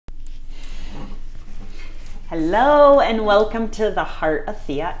Hello and welcome to the Heart of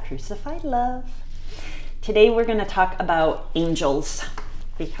Fiat Crucified Love. Today we're going to talk about angels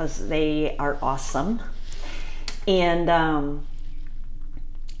because they are awesome. And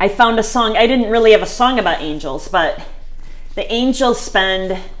I found a song. I didn't really have a song about angels, but the angels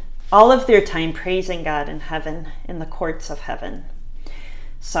spend all of their time praising God in heaven, in the courts of heaven.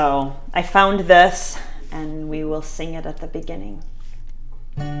 So I found this and we will sing it at the beginning.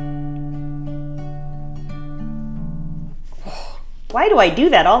 Why do I do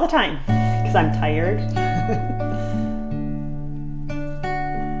that all the time? Because I'm tired.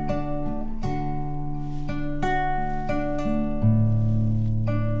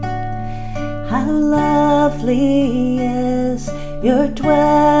 How lovely is your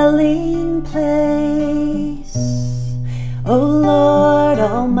dwelling place, O Lord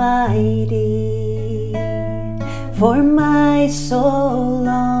Almighty, for my soul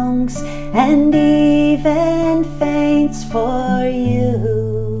longs and even faints for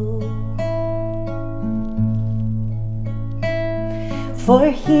you. For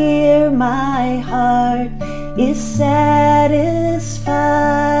here my heart is satisfied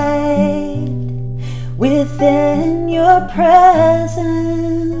within your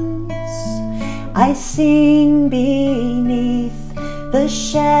presence. I sing beneath the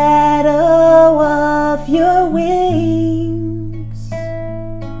shadow of your wings.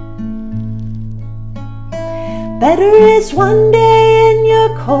 Better is one day in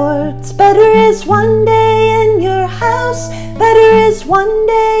your courts, better is one day in your house, better is one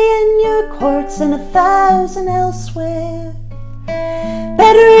day in your courts than 1,000 elsewhere.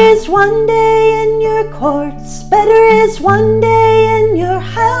 Better is one day in your courts, better is one day in your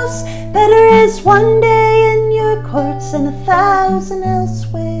house, better is one day in your courts than 1,000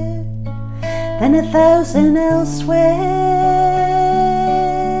 elsewhere, than 1,000 elsewhere.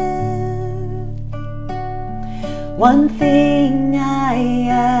 One thing I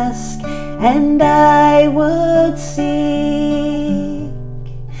ask, and I would seek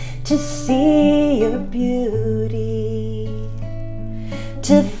to see your beauty,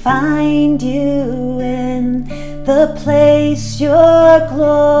 to find you in the place your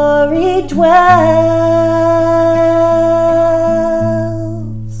glory dwells.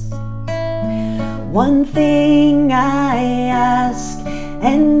 One thing I ask,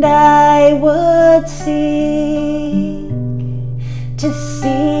 and I would seek to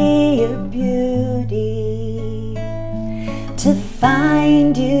see your beauty, to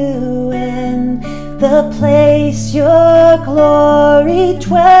find you in the place your glory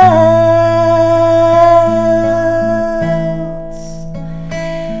dwells.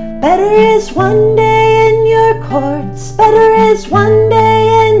 Better is one day in your courts, better is one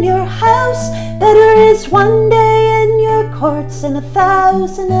day in your house, better is one day in your courts than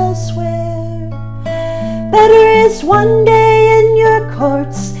 1,000 elsewhere. Better is one day in your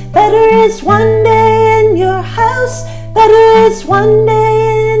courts, better is one day in your house, better is one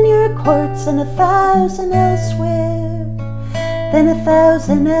day in your courts than 1,000 elsewhere, than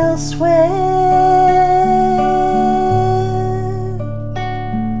 1,000 elsewhere.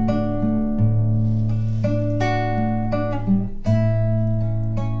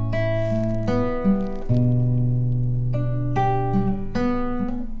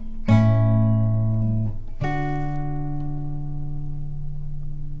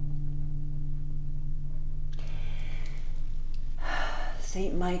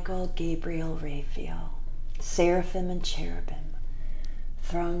 Saint Michael, Gabriel, Raphael, seraphim and cherubim,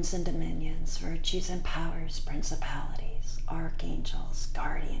 thrones and dominions, virtues and powers, principalities, archangels,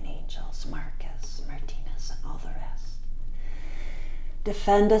 guardian angels, Marcus, Martinus, and all the rest.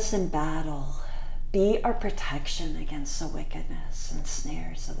 Defend us in battle. Be our protection against the wickedness and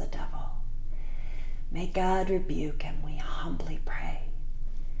snares of the devil. May God rebuke him, we humbly pray.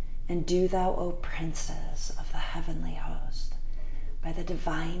 And do thou, O princes of the heavenly host, by the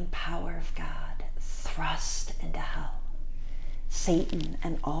divine power of God, thrust into hell Satan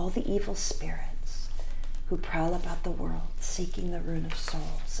and all the evil spirits who prowl about the world seeking the ruin of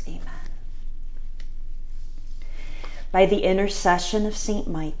souls. Amen. By the intercession of Saint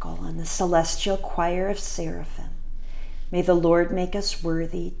Michael and the celestial choir of seraphim, may the Lord make us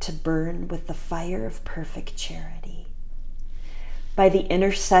worthy to burn with the fire of perfect charity. By the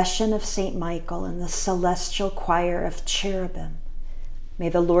intercession of Saint Michael and the celestial choir of cherubim, may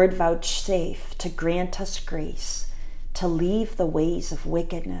the Lord vouchsafe to grant us grace to leave the ways of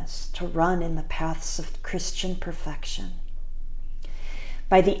wickedness, to run in the paths of Christian perfection.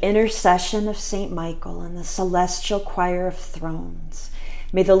 By the intercession of Saint Michael and the celestial choir of thrones,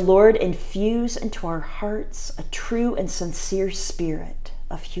 may the Lord infuse into our hearts a true and sincere spirit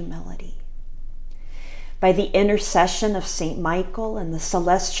of humility. By the intercession of Saint Michael and the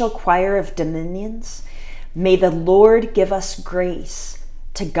celestial choir of dominions, may the Lord give us grace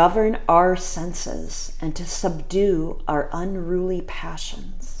to govern our senses and to subdue our unruly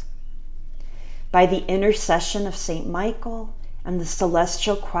passions. By the intercession of Saint Michael and the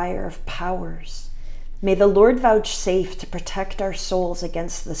celestial choir of powers, may the Lord vouchsafe to protect our souls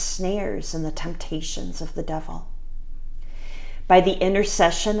against the snares and the temptations of the devil. By the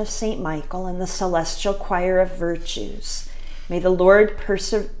intercession of Saint Michael and the celestial choir of virtues, may the Lord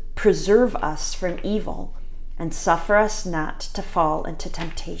preserve us from evil and suffer us not to fall into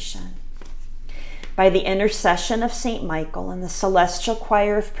temptation. By the intercession of Saint Michael and the celestial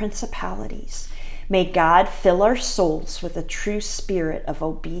choir of principalities, may God fill our souls with a true spirit of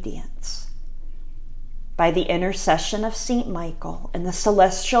obedience. By the intercession of Saint Michael and the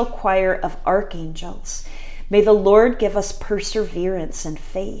celestial choir of archangels, may the Lord give us perseverance in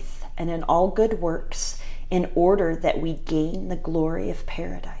faith and in all good works, in order that we gain the glory of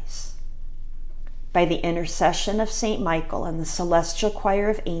paradise. By the intercession of Saint Michael and the celestial choir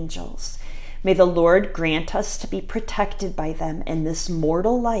of angels, may the Lord grant us to be protected by them in this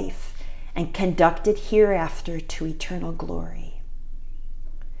mortal life and conducted hereafter to eternal glory.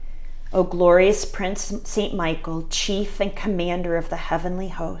 O glorious Prince Saint Michael, chief and commander of the heavenly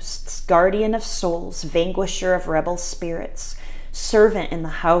hosts, guardian of souls, vanquisher of rebel spirits, servant in the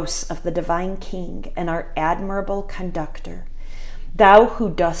house of the divine King, and our admirable conductor, thou who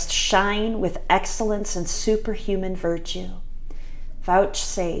dost shine with excellence and superhuman virtue,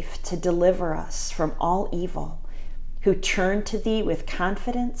 vouchsafe to deliver us from all evil, who turn to thee with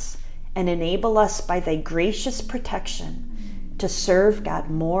confidence, and enable us by thy gracious protection to serve God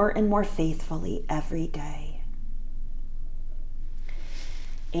more and more faithfully every day.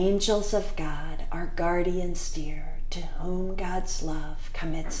 Angels of God, our guardians dear, to whom God's love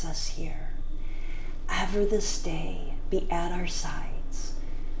commits us here, ever this day be at our sides,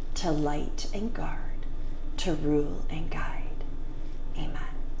 to light and guard, to rule and guide. Amen.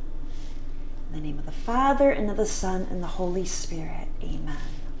 In the name of the Father, and of the Son, and the Holy Spirit. Amen.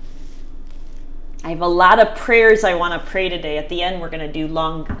 I have a lot of prayers I want to pray today. At the end, we're going to do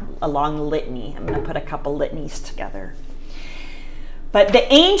a long litany. I'm going to put a couple litanies together. But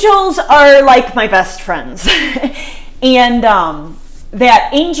the angels are like my best friends. And that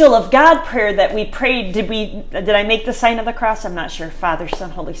angel of God prayer that we prayed, did I make the sign of the cross? I'm not sure. Father,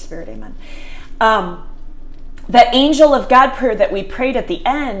 Son, Holy Spirit, amen. That angel of God prayer that we prayed at the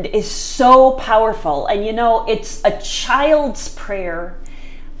end is so powerful. And you know, it's a child's prayer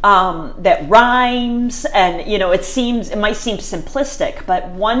that rhymes, and you know, it might seem simplistic, but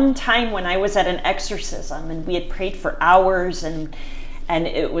one time when I was at an exorcism and we had prayed for hours and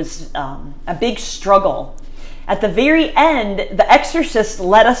it was a big struggle, at the very end the exorcist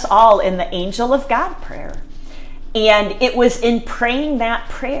led us all in the angel of God prayer, and it was in praying that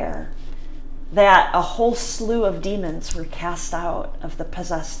prayer that a whole slew of demons were cast out of the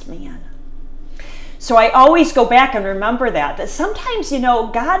possessed man. So I always go back and remember that sometimes, you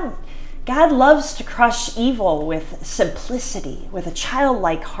know, God loves to crush evil with simplicity, with a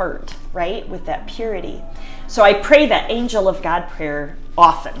childlike heart, right? With that purity. So I pray that angel of God prayer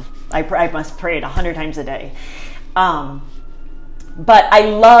often. I must pray it 100 times a day. But I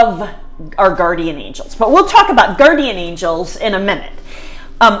love our guardian angels. But we'll talk about guardian angels in a minute.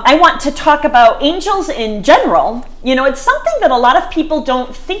 I want to talk about angels in general. You know, it's something that a lot of people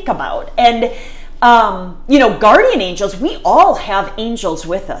don't think about. And you know, guardian angels, we all have angels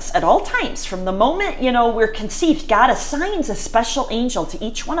with us at all times. From the moment, you know, we're conceived, God assigns a special angel to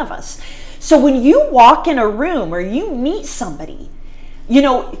each one of us. So when you walk in a room or you meet somebody, you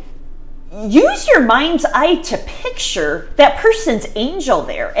know, use your mind's eye to picture that person's angel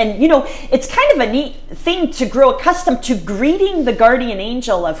there. And, you know, it's kind of a neat thing to grow accustomed to greeting the guardian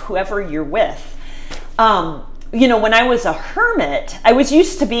angel of whoever you're with. You know, when I was a hermit, I was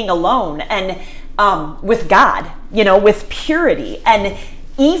used to being alone and with God, you know, with purity, and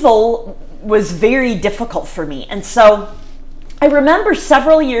evil was very difficult for me. And so I remember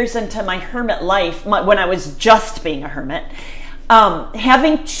several years into my hermit life, when I was just being a hermit,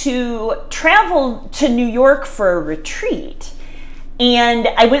 having to travel to New York for a retreat. And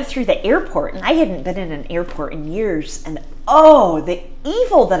I went through the airport, and I hadn't been in an airport in years. And oh, the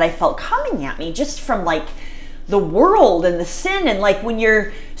evil that I felt coming at me just from like the world and the sin, and like when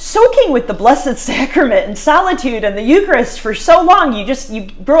you're soaking with the Blessed Sacrament and solitude and the Eucharist for so long, you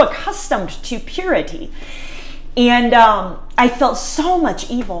grow accustomed to purity. And I felt so much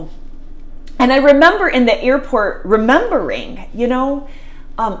evil. And I remember in the airport remembering, you know,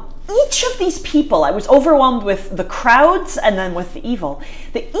 each of these people, I was overwhelmed with the crowds and then with the evil,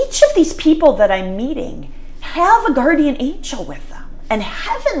 that each of these people that I'm meeting have a guardian angel with them. And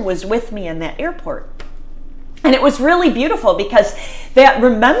heaven was with me in that airport. And it was really beautiful because that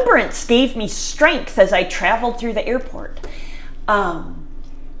remembrance gave me strength as I traveled through the airport.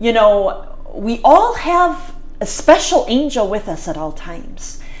 You know, we all have a special angel with us at all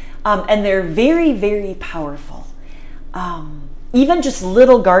times. And they're very, very powerful. Even just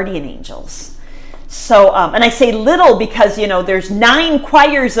little guardian angels. So, and I say little because, you know, there's 9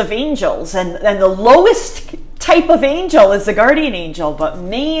 choirs of angels, and the lowest type of angel is the guardian angel, but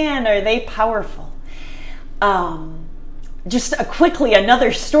man, are they powerful. Just quickly,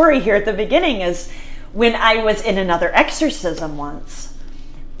 another story here at the beginning is when I was in another exorcism once.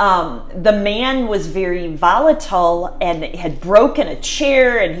 The man was very volatile and had broken a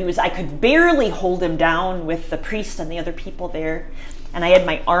chair, and I could barely hold him down with the priest and the other people there. And I had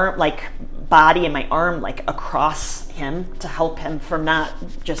my arm, like body and my arm like across him to help him from not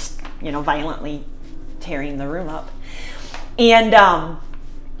just, you know, violently tearing the room up. And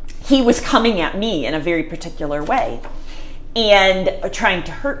he was coming at me in a very particular way and trying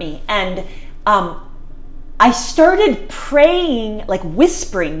to hurt me. And I started praying, like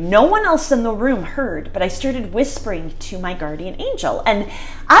whispering. No one else in the room heard, but I started whispering to my guardian angel. And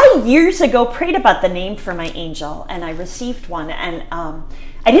I years ago prayed about the name for my angel, and I received one. And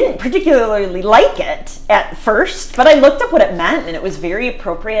I didn't particularly like it at first, but I looked up what it meant, and it was very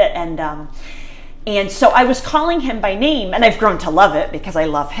appropriate. And so I was calling him by name, and I've grown to love it because I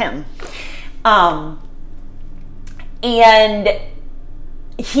love him. And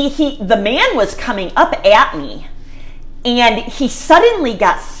the man was coming up at me, and he suddenly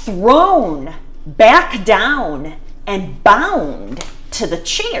got thrown back down and bound to the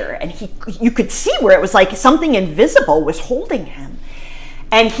chair. And you could see where it was like something invisible was holding him.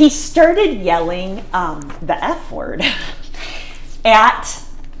 And he started yelling the F word at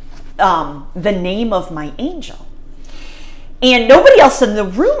the name of my angel. And nobody else in the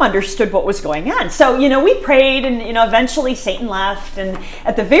room understood what was going on. So, you know, we prayed, and, you know, eventually Satan left. And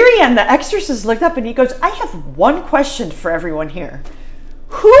at the very end, the exorcist looked up and he goes, I have one question for everyone here.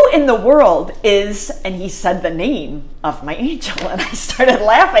 Who in the world is, and he said the name of my angel. And I started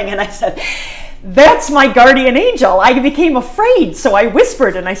laughing, and I said, that's my guardian angel. I became afraid. So I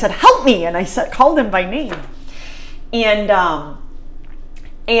whispered and I said, help me. And I called him by name.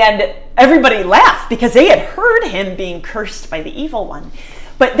 And everybody laughed because they had heard him being cursed by the evil one.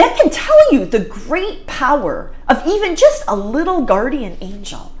 But that can tell you the great power of even just a little guardian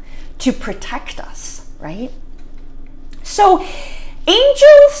angel to protect us, right? So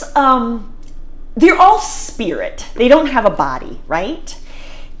angels, they're all spirit. They don't have a body, right?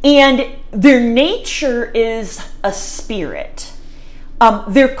 And their nature is a spirit.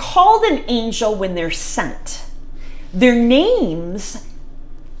 They're called an angel when they're sent. Their names...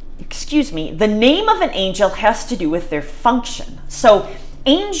 the name of an angel has to do with their function. So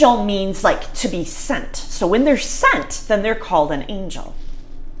angel means like to be sent. So when they're sent, then they're called an angel.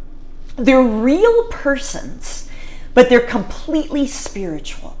 They're real persons, but they're completely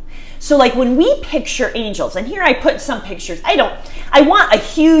spiritual. So like when we picture angels, and here I put some pictures. I want a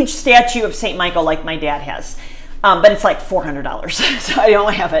huge statue of St. Michael like my dad has, but it's like $400, so I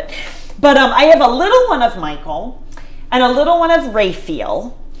don't have it. But I have a little one of Michael and a little one of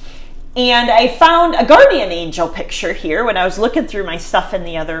Raphael. And I found a guardian angel picture here when I was looking through my stuff in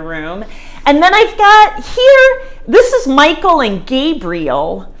the other room. And then I've got here, this is Michael and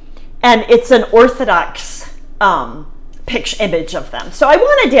Gabriel, and it's an Orthodox image of them. So I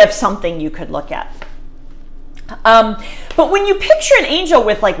wanted to have something you could look at. But when you picture an angel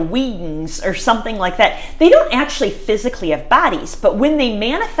with like wings or something like that, they don't actually physically have bodies, but when they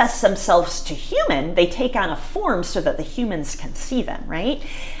manifest themselves to human, they take on a form so that the humans can see them, right?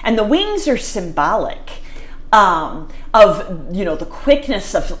 And the wings are symbolic of, you know, the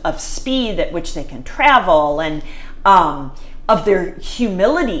quickness of speed at which they can travel, and of their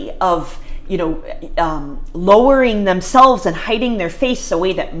humility of, you know, lowering themselves and hiding their face the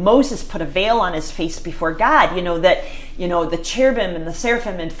way that Moses put a veil on his face before God. You know, that, you know, the cherubim and the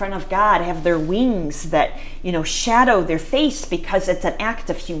seraphim in front of God have their wings that, you know, shadow their face because it's an act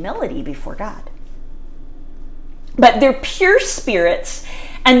of humility before God. But they're pure spirits,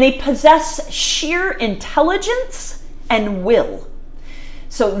 and they possess sheer intelligence and will.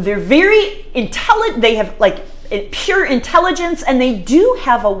 So they're very intelligent. They have like pure intelligence, and they do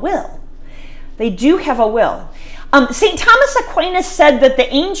have a will. They do have a will. St. Thomas Aquinas said that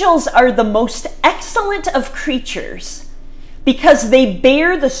the angels are the most excellent of creatures because they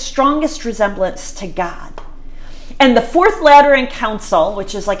bear the strongest resemblance to God. And the Fourth Lateran Council,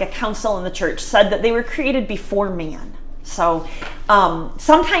 which is like a council in the church, said that they were created before man. So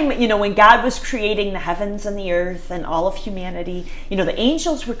sometime, when God was creating the heavens and the earth and all of humanity, the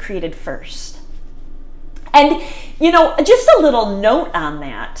angels were created first. And, just a little note on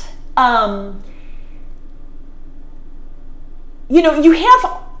that. You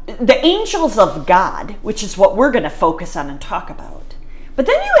have the angels of God, which is what we're going to focus on and talk about. But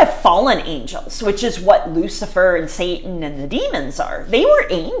then you have fallen angels, which is what Lucifer and Satan and the demons are. They were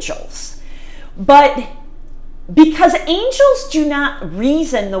angels. But because angels do not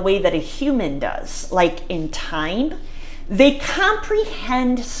reason the way that a human does, like in time, they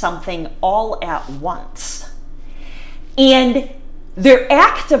comprehend something all at once. And their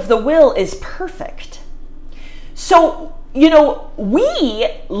act of the will is perfect. So, we,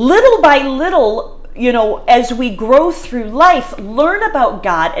 little by little, as we grow through life, learn about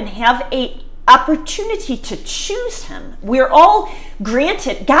God and have an opportunity to choose him. We're all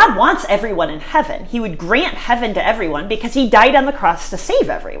granted, God wants everyone in heaven. He would grant heaven to everyone because he died on the cross to save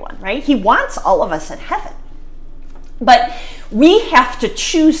everyone, right? He wants all of us in heaven. But we have to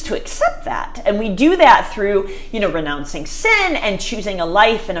choose to accept that. And we do that through, renouncing sin and choosing a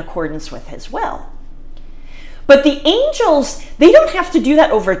life in accordance with his will. But the angels, they don't have to do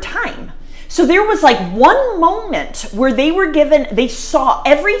that over time. So there was like one moment where they saw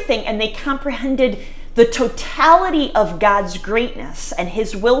everything and they comprehended the totality of God's greatness and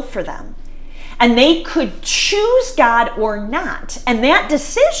his will for them. And they could choose God or not. And that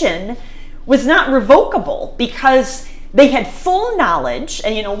decision was not revocable because they had full knowledge.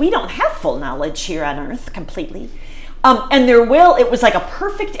 And, we don't have full knowledge here on earth completely. And their will, it was like a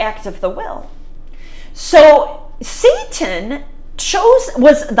perfect act of the will. So Satan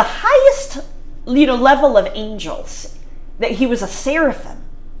was the highest, level of angels. That he was a seraphim,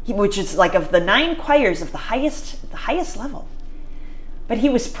 which is like of the 9 choirs of the highest level. But he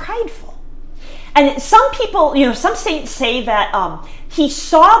was prideful. And some people, some saints say that he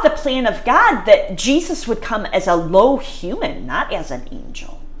saw the plan of God that Jesus would come as a low human, not as an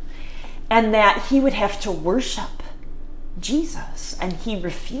angel. And that he would have to worship Jesus. And he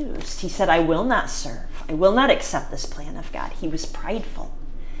refused. He said, I will not serve. I will not accept this plan of God. He was prideful.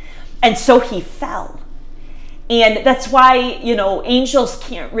 And so he fell. And that's why, angels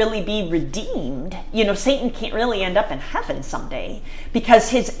can't really be redeemed. Satan can't really end up in heaven someday because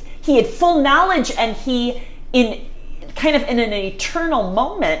he had full knowledge and he, in an eternal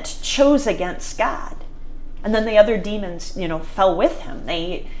moment, chose against God. And then the other demons, fell with him.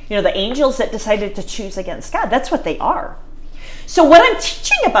 They, the angels that decided to choose against God, that's what they are. So what I'm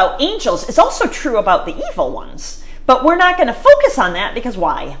teaching about angels is also true about the evil ones. But we're not going to focus on that because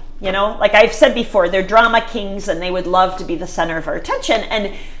why? Like I've said before, they're drama kings and they would love to be the center of our attention.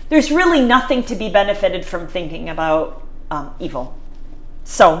 And there's really nothing to be benefited from thinking about evil.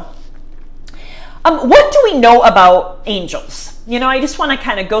 So what do we know about angels? I just want to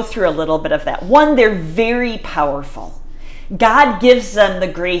kind of go through a little bit of that. One, they're very powerful. God gives them the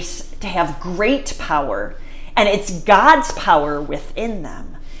grace to have great power. And it's God's power within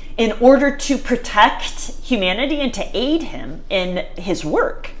them in order to protect humanity and to aid him in his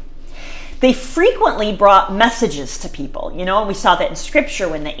work. They frequently brought messages to people, and we saw that in scripture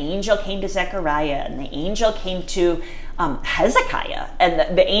when the angel came to Zechariah and the angel came to Hezekiah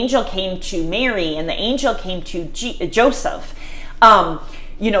and the angel came to Mary and the angel came to Joseph.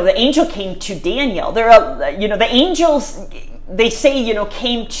 The angel came to Daniel. The angels, they say,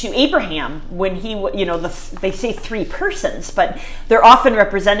 came to Abraham when he, they say 3 persons, but they're often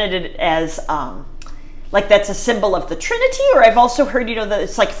represented as, like that's a symbol of the Trinity, or I've also heard, that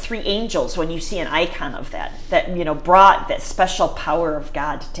it's like 3 angels when you see an icon of that, brought that special power of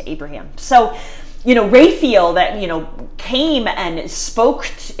God to Abraham. So, Raphael that, came and spoke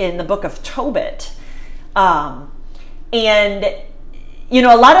in the book of Tobit, and,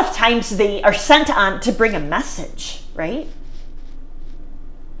 a lot of times they are sent on to bring a message, right?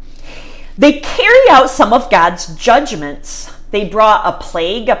 They carry out some of God's judgments. They brought a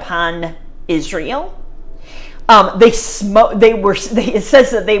plague upon Israel. It says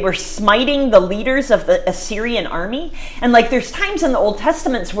that they were smiting the leaders of the Assyrian army. And there's times in the Old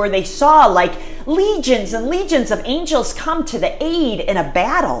Testaments where they saw legions and legions of angels come to the aid in a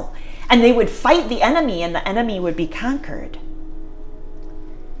battle. And they would fight the enemy and the enemy would be conquered.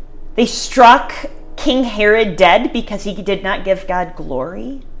 They struck King Herod dead because he did not give God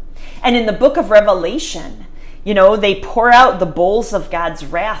glory. And in the book of Revelation, they pour out the bowls of God's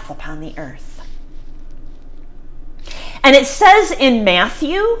wrath upon the earth. And it says in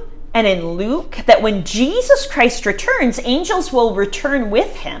Matthew and in Luke that when Jesus Christ returns, angels will return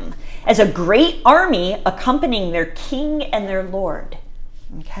with him as a great army accompanying their king and their Lord.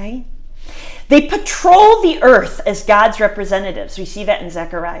 Okay? They patrol the earth as God's representatives. We see that in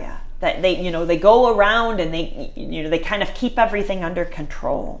Zechariah. That they go around and they kind of keep everything under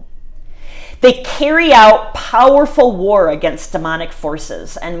control. They carry out powerful war against demonic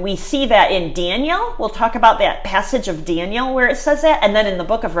forces. And we see that in Daniel. We'll talk about that passage of Daniel where it says that. And then in the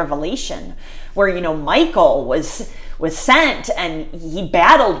book of Revelation, where, Michael was sent and he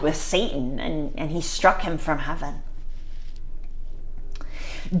battled with Satan and he struck him from heaven.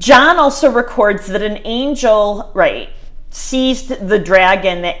 John also records that an angel, seized the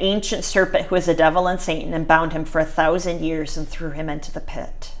dragon, the ancient serpent who is the devil and Satan, and bound him for 1,000 years and threw him into the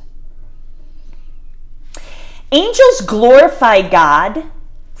pit. Angels glorify God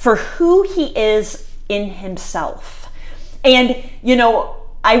for who he is in himself. And,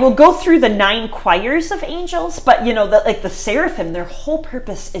 I will go through the 9 choirs of angels, but, the seraphim, their whole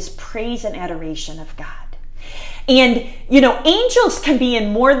purpose is praise and adoration of God. And, angels can be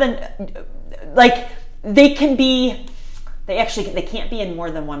in more than, they can't be in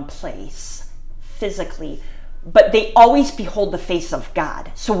more than one place physically, but they always behold the face of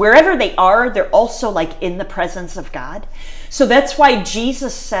God. So wherever they are, they're also in the presence of God. So that's why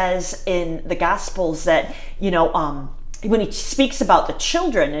Jesus says in the Gospels that, when he speaks about the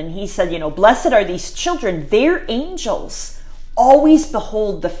children, and he said, blessed are these children, their angels always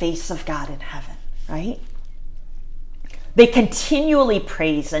behold the face of God in heaven, right? They continually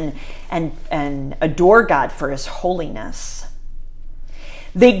praise and adore God for his holiness.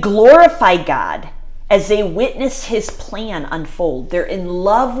 They glorify God as they witness his plan unfold. They're in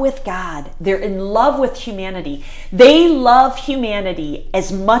love with God. They're in love with humanity. They love humanity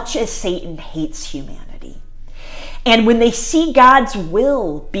as much as Satan hates humanity. And when they see God's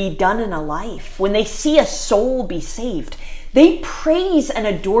will be done in a life, when they see a soul be saved, they praise and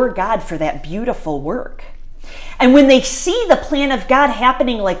adore God for that beautiful work. And when they see the plan of God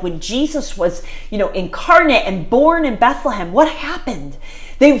happening, like when Jesus was, incarnate and born in Bethlehem, what happened?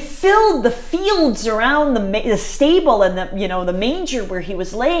 They filled the fields around the stable and the manger where he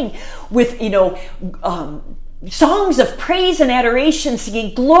was laying with, songs of praise and adoration,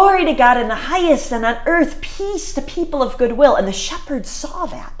 singing glory to God in the highest, and on earth peace to people of goodwill. And the shepherds saw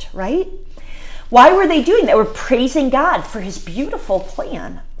that, right? Why were they doing that? They were praising God for his beautiful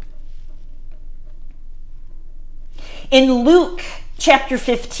plan. In Luke chapter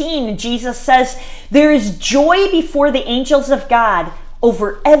 15, Jesus says, there is joy before the angels of God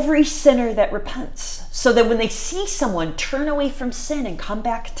over every sinner that repents. So that when they see someone turn away from sin and come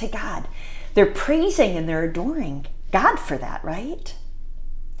back to God, they're praising and they're adoring God for that, right?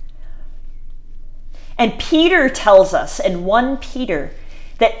 And Peter tells us in 1 Peter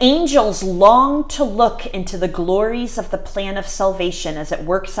that angels long to look into the glories of the plan of salvation as it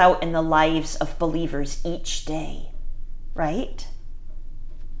works out in the lives of believers each day. Right?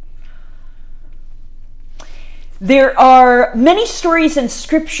 There are many stories in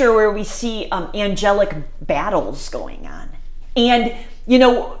Scripture where we see angelic battles going on. And,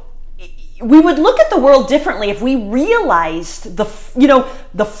 we would look at the world differently if we realized the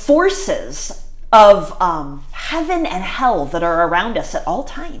forces of heaven and hell that are around us at all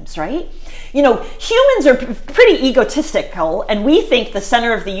times, right? Humans are pretty egotistical, and we think the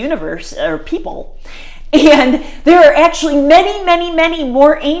center of the universe are people. And there are actually many, many, many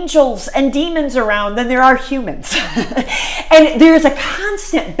more angels and demons around than there are humans. And there's a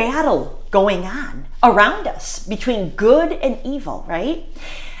constant battle going on around us between good and evil, right?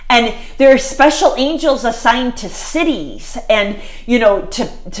 And there are special angels assigned to cities and,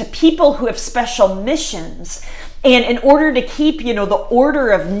 to people who have special missions. And in order to keep, the order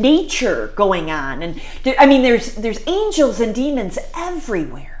of nature going on. And there's angels and demons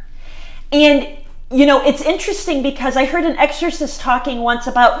everywhere. And it's interesting because I heard an exorcist talking once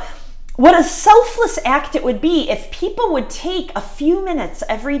about what a selfless act it would be if people would take a few minutes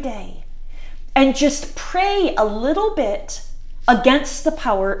every day and just pray a little bit against the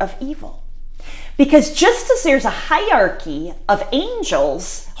power of evil. Because just as there's a hierarchy of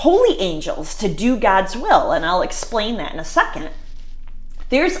angels, holy angels, to do God's will, and I'll explain that in a second,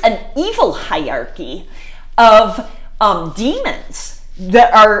 there's an evil hierarchy of demons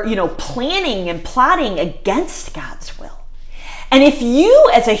that are, planning and plotting against God's will. And if you,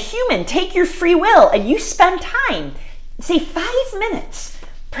 as a human, take your free will and you spend time, say 5 minutes,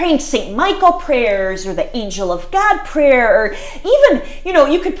 praying St. Michael prayers or the Angel of God prayer, or even,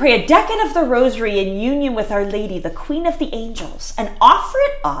 you could pray a decade of the Rosary in union with Our Lady, the Queen of the Angels, and offer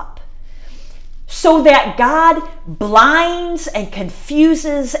it up so that God blinds and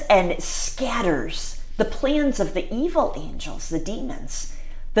confuses and scatters the plans of the evil angels, the demons,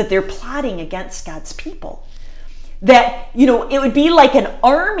 that they're plotting against God's people. That, it would be like an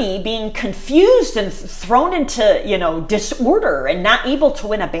army being confused and thrown into, disorder and not able to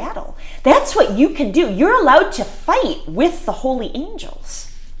win a battle. That's what you can do. You're allowed to fight with the holy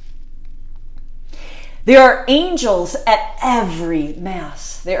angels. There are angels at every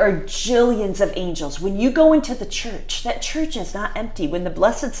Mass. There are jillions of angels. When you go into the church, that church is not empty. When the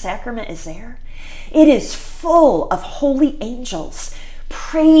Blessed Sacrament is there, it is full of holy angels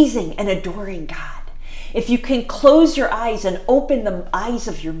praising and adoring God. If you can close your eyes and open the eyes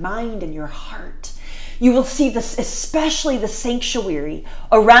of your mind and your heart, you will see this, especially the sanctuary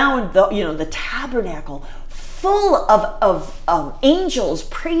around the tabernacle, full of angels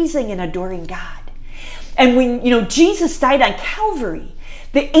praising and adoring God. And when Jesus died on Calvary,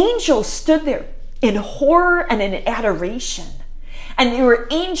 the angels stood there in horror and in adoration, and there were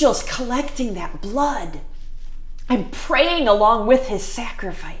angels collecting that blood and praying along with his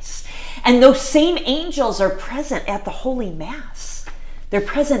sacrifice. And those same angels are present at the Holy Mass. They're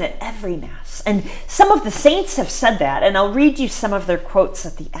present at every Mass. And some of the saints have said that, and I'll read you some of their quotes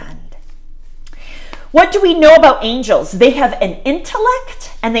at the end. What do we know about angels? They have an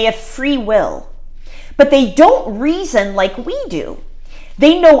intellect and they have free will, but they don't reason like we do.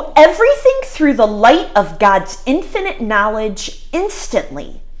 They know everything through the light of God's infinite knowledge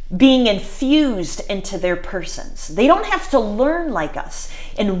instantly, being infused into their persons. They don't have to learn like us.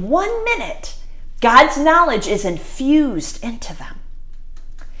 In 1 minute, God's knowledge is infused into them.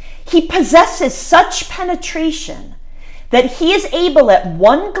 He possesses such penetration that he is able at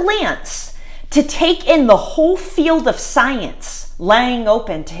one glance to take in the whole field of science lying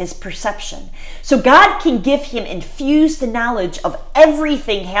open to his perception. So God can give him infused knowledge of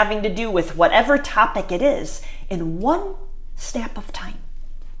everything having to do with whatever topic it is in one snap of time.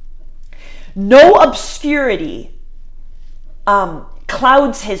 No obscurity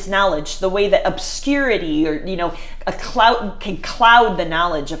clouds his knowledge the way that obscurity or, a cloud can cloud the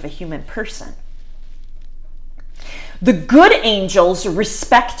knowledge of a human person. The good angels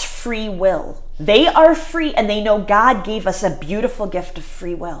respect free will. They are free and they know God gave us a beautiful gift of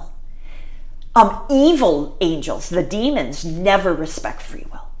free will. Evil angels, the demons, never respect free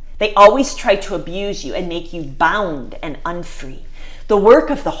will. They always try to abuse you and make you bound and unfree. The work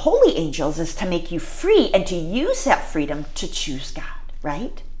of the holy angels is to make you free and to use that freedom to choose God,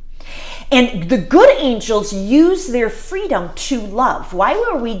 right? And the good angels use their freedom to love. Why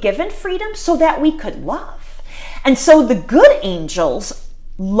were we given freedom? So that we could love. And so the good angels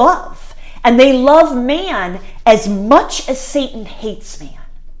love, and they love man as much as Satan hates man.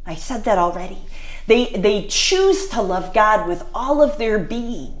 I said that already. They choose to love God with all of their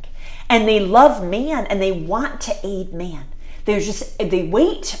being, and they love man and they want to aid man. They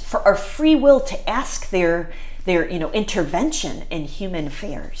wait for our free will to ask their intervention in human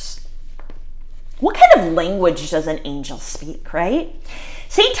affairs. What kind of language does an angel speak, right?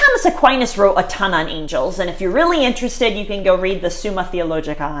 St. Thomas Aquinas wrote a ton on angels, and if you're really interested, you can go read the Summa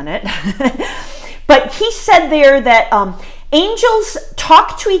Theologica on it. But he said there that angels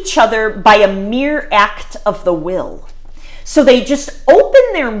talk to each other by a mere act of the will. So they just open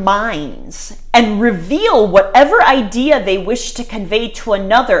their minds and reveal whatever idea they wish to convey to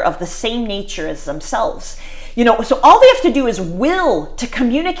another of the same nature as themselves. So all they have to do is will to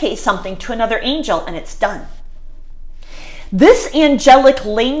communicate something to another angel, and it's done. This angelic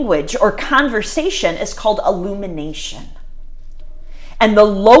language or conversation is called illumination. And the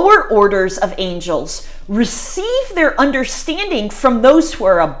lower orders of angels receive their understanding from those who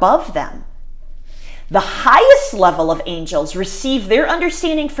are above them. The highest level of angels receive their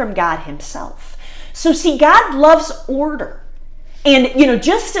understanding from God himself. So see, God loves order. And,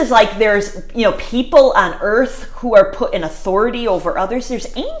 just as like there's, people on earth who are put in authority over others,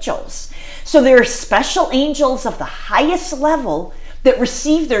 there's angels. So there are special angels of the highest level that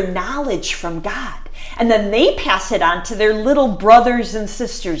receive their knowledge from God. And then they pass it on to their little brothers and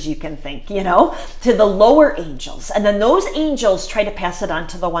sisters, you can think, to the lower angels. And then those angels try to pass it on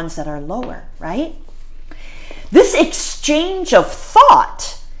to the ones that are lower, right? This exchange of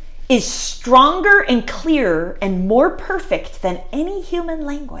thought is stronger and clearer and more perfect than any human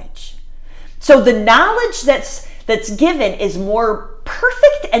language. So the knowledge that's given is more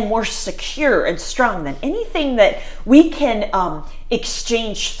perfect and more secure and strong than anything that we can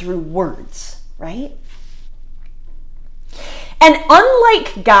exchange through words, right? And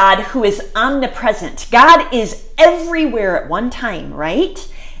unlike God, who is omnipresent, God is everywhere at one time,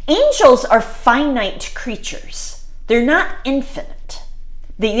 right? Angels are finite creatures. They're not infinite.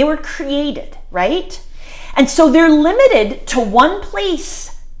 They were created, right? And so they're limited to one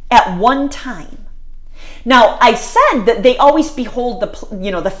place at one time. Now, I said that they always behold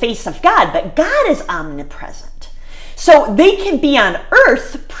the face of God, but God is omnipresent. So they can be on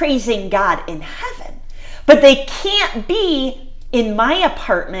earth praising God in heaven, but they can't be in my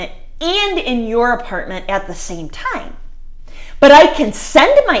apartment and in your apartment at the same time. But I can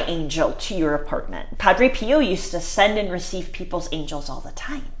send my angel to your apartment. Padre Pio used to send and receive people's angels all the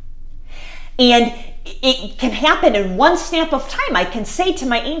time. And it can happen in one snap of time. I can say to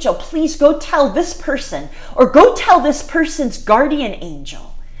my angel, please go tell this person, or go tell this person's guardian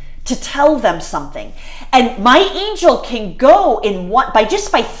angel to tell them something. And my angel can go by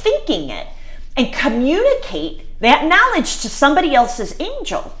thinking it and communicate that knowledge to somebody else's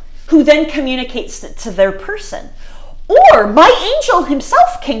angel, who then communicates it to their person. Or my angel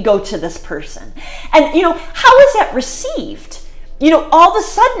himself can go to this person. And, how is that received? All of a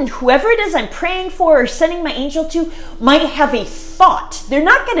sudden, whoever it is I'm praying for or sending my angel to might have a thought. They're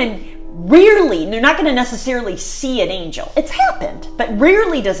not going to necessarily see an angel. It's happened, but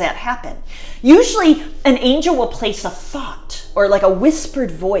rarely does that happen. Usually, an angel will place a thought or like a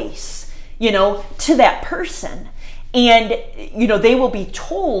whispered voice, to that person. And, they will be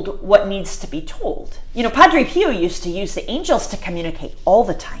told what needs to be told. Padre Pio used to use the angels to communicate all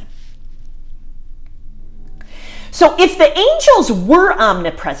the time. So if the angels were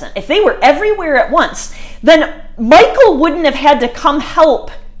omnipresent, if they were everywhere at once, then Michael wouldn't have had to come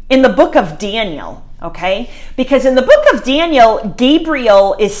help in the book of Daniel, okay? Because in the book of Daniel,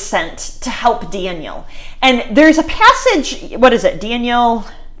 Gabriel is sent to help Daniel. And there's a passage, Daniel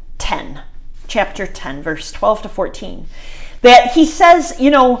 10. Chapter 10, verse 12 to 14, that he says,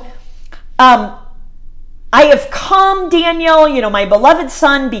 I have come, Daniel, my beloved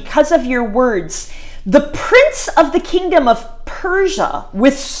son, because of your words. The prince of the kingdom of Persia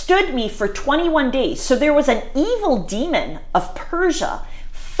withstood me for 21 days. So there was an evil demon of Persia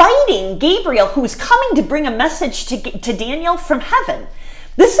fighting Gabriel, who was coming to bring a message to Daniel from heaven.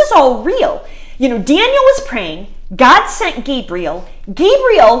 This is all real. Daniel was praying. God sent Gabriel.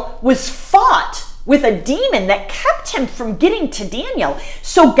 Gabriel was fought with a demon that kept him from getting to Daniel.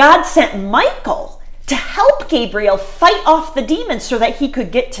 So God sent Michael to help Gabriel fight off the demon so that he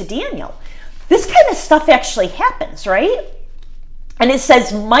could get to Daniel. This kind of stuff actually happens, right? And it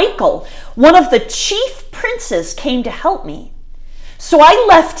says, Michael, one of the chief princes, came to help me. So I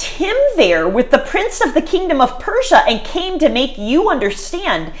left him there with the prince of the kingdom of Persia and came to make you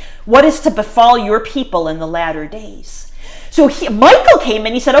understand what is to befall your people in the latter days. So Michael came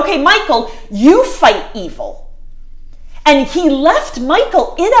and he said, okay, Michael, you fight evil. And he left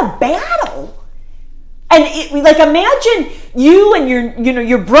Michael in a battle. And imagine you and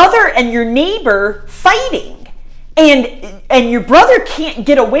your brother and your neighbor fighting, and your brother can't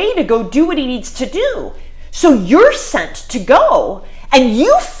get away to go do what he needs to do. So you're sent to go and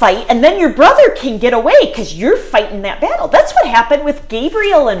you fight, and then your brother can get away because you're fighting that battle. That's what happened with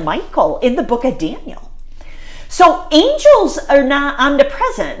Gabriel and Michael in the book of Daniel. So angels are not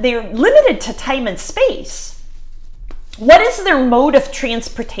omnipresent. They're limited to time and space. What is their mode of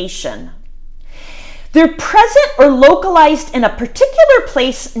transportation? They're present or localized in a particular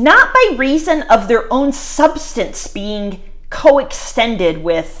place, not by reason of their own substance being coextended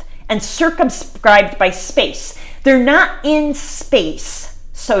with and circumscribed by space. They're not in space,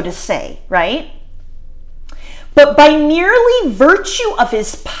 so to say, right? But by merely virtue of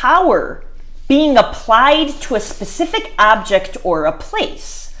his power being applied to a specific object or a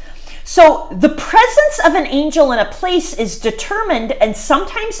place. So the presence of an angel in a place is determined and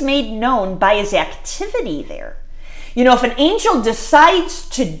sometimes made known by his activity there. If an angel decides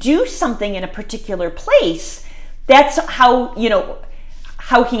to do something in a particular place, that's how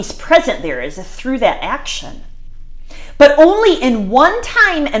he's present there, is through that action. But only in one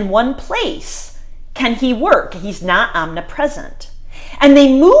time and one place can he work. He's not omnipresent. And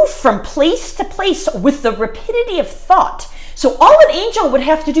they move from place to place with the rapidity of thought. So all an angel would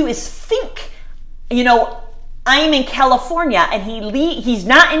have to do is think, I'm in California, and he's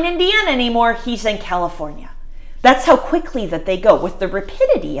not in Indiana anymore, he's in California. That's how quickly that they go, with the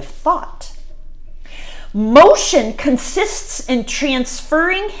rapidity of thought. Motion consists in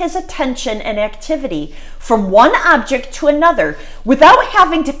transferring his attention and activity from one object to another without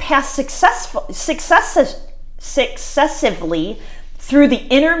having to pass successively through the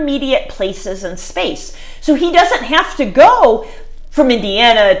intermediate places in space. So he doesn't have to go from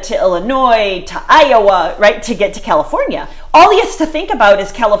Indiana to Illinois to Iowa, right, to get to California. All he has to think about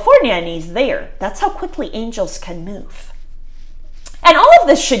is California, and he's there. That's how quickly angels can move. And all of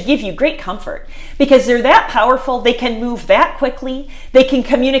this should give you great comfort, because they're that powerful. They can move that quickly. They can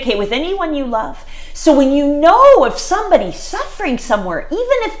communicate with anyone you love. So when you know of somebody suffering somewhere,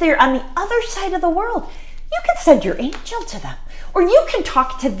 even if they're on the other side of the world, You can send your angel to them, or you can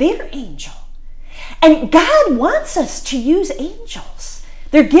talk to their angel. And God wants us to use angels.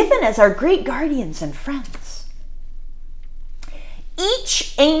 They're given as our great guardians and friends.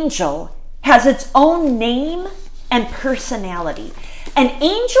 Each angel has its own name and personality. An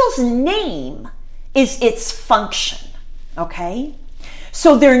angel's name is its function, okay?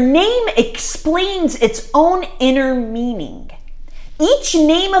 So their name explains its own inner meaning. Each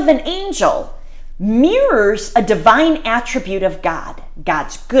name of an angel mirrors a divine attribute of God,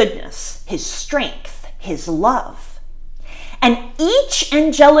 God's goodness, his strength, his love. And each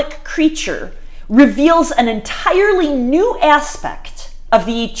angelic creature reveals an entirely new aspect of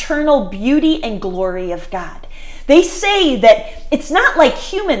the eternal beauty and glory of God. They say that it's not like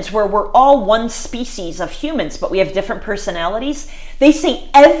humans where we're all one species of humans, but we have different personalities. They say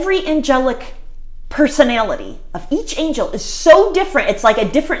every angelic personality of each angel is so different. It's like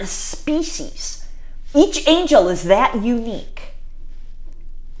a different species. Each angel is that unique.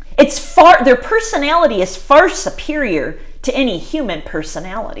 Their personality is far superior to any human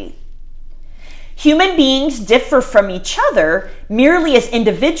personality. Human beings differ from each other merely as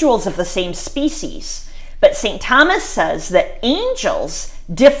individuals of the same species. But St. Thomas says that angels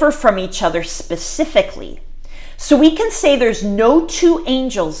differ from each other specifically. So we can say there's no two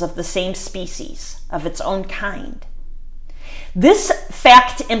angels of the same species, of its own kind. This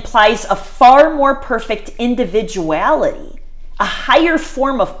fact implies a far more perfect individuality, a higher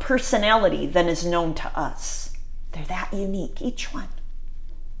form of personality than is known to us. They're that unique, each one.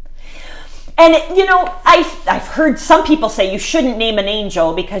 And, you know, I've heard some people say you shouldn't name an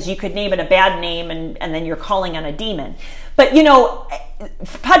angel because you could name it a bad name and then you're calling on a demon. But, you know,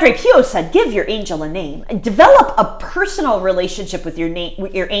 Padre Pio said, give your angel a name and develop a personal relationship with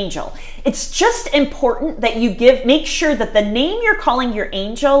your angel. It's just important that you make sure that the name you're calling your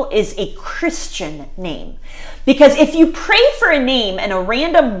angel is a Christian name. Because if you pray for a name and a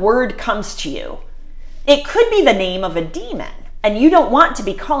random word comes to you, it could be the name of a demon. And you don't want to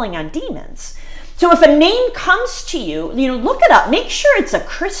be calling on demons. So if a name comes to you, look it up. Make sure it's a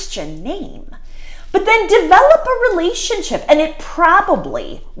Christian name. But then develop a relationship. And it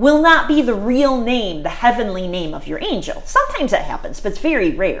probably will not be the real name, the heavenly name of your angel. Sometimes that happens, but it's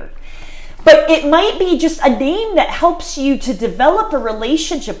very rare. But it might be just a name that helps you to develop a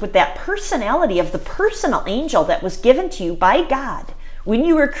relationship with that personality of the personal angel that was given to you by God when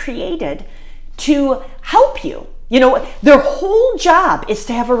you were created to help you. Their whole job is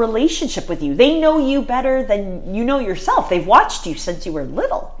to have a relationship with you. They know you better than you know yourself. They've watched you since you were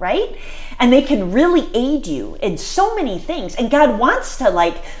little, right? And they can really aid you in so many things. And God wants to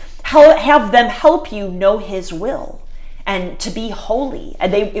have them help you know his will and to be holy.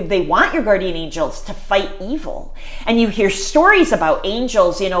 And they want your guardian angels to fight evil. And you hear stories about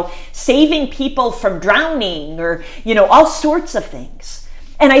angels, saving people from drowning or, all sorts of things.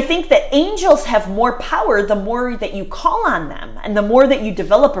 And I think that angels have more power the more that you call on them and the more that you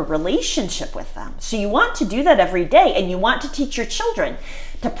develop a relationship with them. So you want to do that every day, and you want to teach your children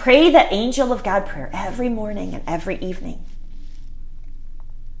to pray that angel of God prayer every morning and every evening.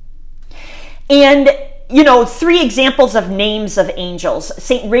 And, 3 examples of names of angels.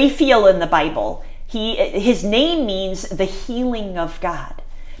 St. Raphael in the Bible, his name means the healing of God.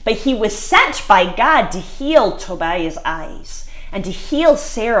 But he was sent by God to heal Tobiah's eyes. And to heal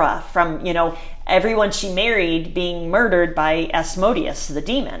Sarah from, everyone she married being murdered by Asmodeus, the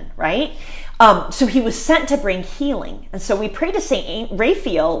demon, right? So he was sent to bring healing. And so we pray to St.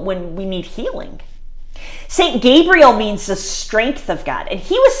 Raphael when we need healing. St. Gabriel means the strength of God. And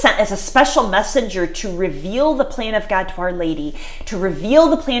he was sent as a special messenger to reveal the plan of God to Our Lady, to reveal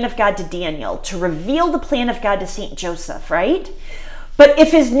the plan of God to Daniel, to reveal the plan of God to St. Joseph, right? But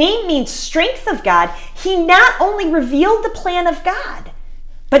if his name means strength of God, he not only revealed the plan of God,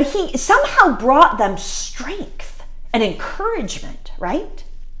 but he somehow brought them strength and encouragement, right?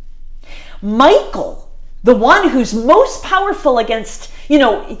 Michael, the one who's most powerful against,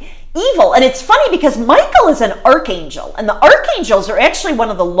 evil. And it's funny because Michael is an archangel, and the archangels are actually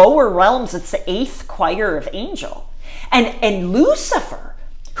one of the lower realms. It's the 8th choir of angel. And Lucifer,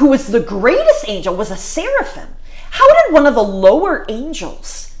 who was the greatest angel, was a seraphim. How did one of the lower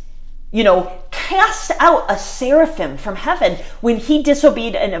angels, cast out a seraphim from heaven when he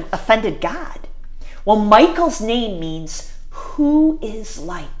disobeyed and offended God? Well, Michael's name means who is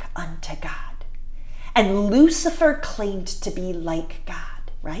like unto God. And Lucifer claimed to be like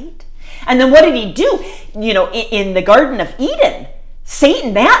God, right? And then what did he do? In the Garden of Eden,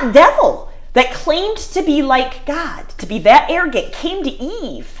 Satan, that devil that claimed to be like God, to be that arrogant, came to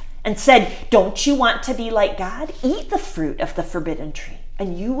Eve and said, don't you want to be like God? Eat the fruit of the forbidden tree.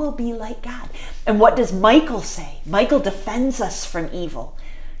 and you will be like God. And what does Michael say? Michael defends us from evil.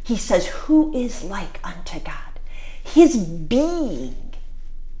 He says, who is like unto God? His being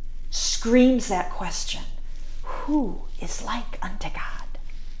screams that question. Who is like unto God?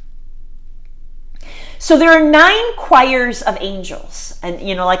 So there are 9 choirs of angels. And,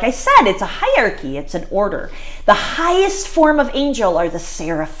 like I said, it's a hierarchy. It's an order. The highest form of angel are the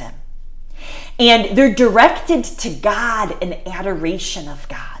seraphim. And they're directed to God in adoration of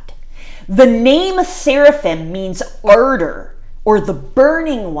God. The name seraphim means ardor, or the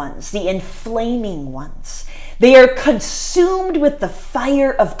burning ones, the inflaming ones. They are consumed with the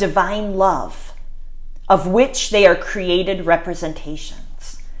fire of divine love, of which they are created representations.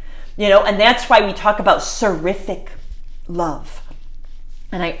 And that's why we talk about seraphic love.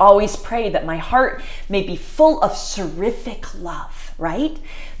 And I always pray that my heart may be full of seraphic love, right?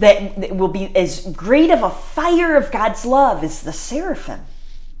 That it will be as great of a fire of God's love as the seraphim.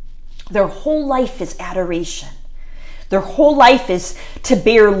 Their whole life is adoration. Their whole life is to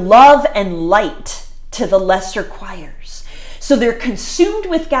bear love and light to the lesser choirs. So they're consumed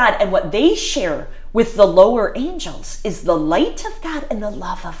with God, and what they share with the lower angels is the light of God and the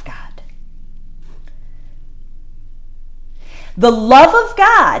love of God. The love of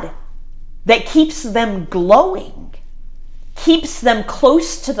God that keeps them glowing, keeps them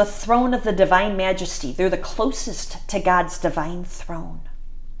close to the throne of the divine majesty. They're the closest to God's divine throne.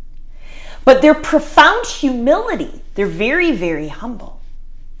 But their profound humility, they're very, very humble.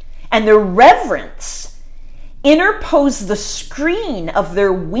 And their reverence interpose the screen of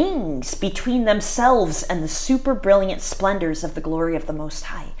their wings between themselves and the super brilliant splendors of the glory of the Most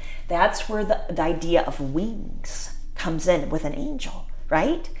High. That's where the idea of wings comes in with an angel,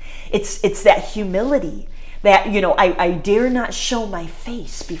 right? It's that humility that, I dare not show my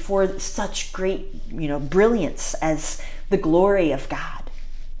face before such great, brilliance as the glory of God.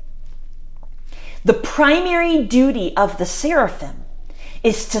 The primary duty of the seraphim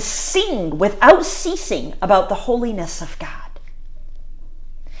is to sing without ceasing about the holiness of God.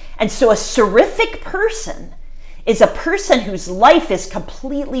 And so a seraphic person is a person whose life is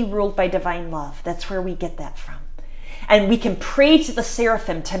completely ruled by divine love. That's where we get that from. And we can pray to the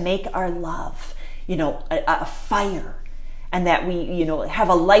seraphim to make our love, a fire, and that we, have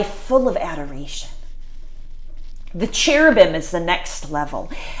a life full of adoration. The cherubim is the next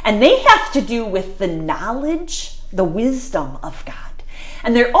level, and they have to do with the knowledge, the wisdom of God.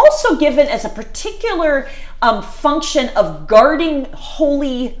 And they're also given as a particular function of guarding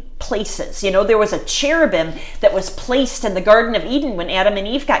holy places. There was a cherubim that was placed in the Garden of Eden when Adam and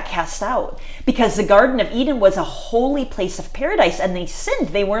Eve got cast out, because the Garden of Eden was a holy place of paradise, and they sinned.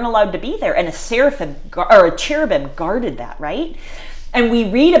 They weren't allowed to be there, and a cherubim guarded that, right? And we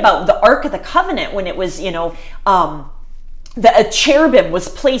read about the Ark of the Covenant when it was, a cherubim was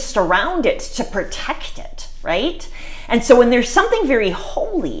placed around it to protect it, right? And so when there's something very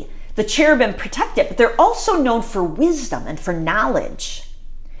holy, the cherubim protect it, but they're also known for wisdom and for knowledge.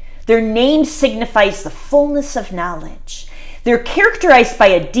 Their name signifies the fullness of knowledge. They're characterized by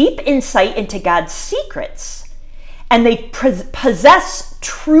a deep insight into God's secrets, and they possess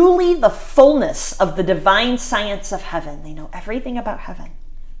truly the fullness of the divine science of heaven. They know everything about heaven.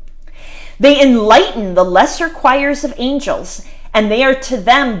 They enlighten the lesser choirs of angels, and they are to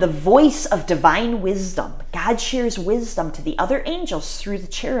them the voice of divine wisdom. God shares wisdom to the other angels through the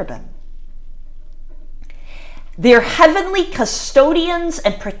cherubim. They're heavenly custodians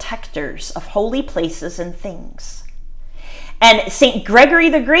and protectors of holy places and things. And St. Gregory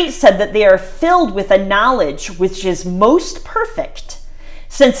the Great said that they are filled with a knowledge which is most perfect,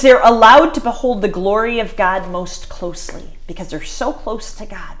 since they're allowed to behold the glory of God most closely, because they're so close to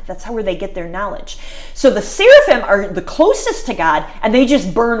God. That's how they get their knowledge. So the seraphim are the closest to God, and they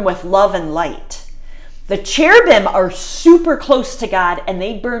just burn with love and light. The cherubim are super close to God, and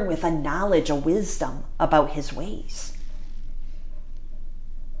they burn with a knowledge, a wisdom about his ways.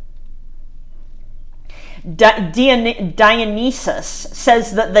 Dionysius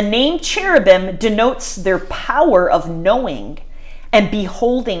says that the name cherubim denotes their power of knowing and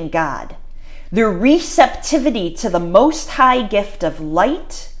beholding God, their receptivity to the Most High gift of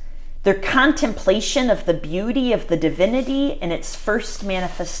light, their contemplation of the beauty of the divinity in its first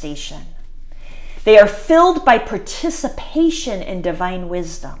manifestation. They are filled by participation in divine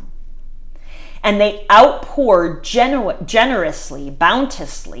wisdom, and they outpour generously,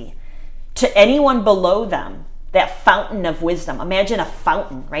 bounteously to anyone below them that fountain of wisdom. Imagine a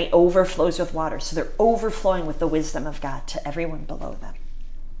fountain, right? Overflows with water. So they're overflowing with the wisdom of God to everyone below them.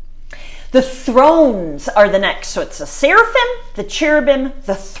 The thrones are the next. So it's the seraphim, the cherubim,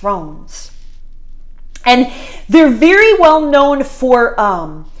 the thrones. And they're very well known for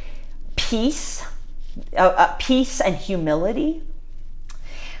peace, peace and humility.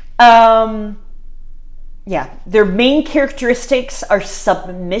 Yeah, their main characteristics are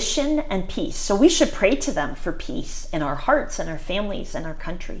submission and peace. So we should pray to them for peace in our hearts and our families and our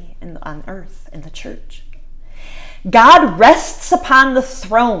country and on earth in the church. God rests upon the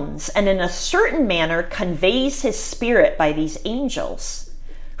thrones and in a certain manner conveys his spirit by these angels,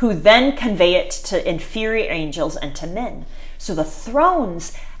 who then convey it to inferior angels and to men. So the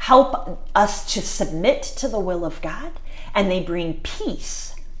thrones help us to submit to the will of God, and they bring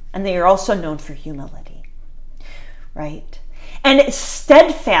peace, and they are also known for humility, right? And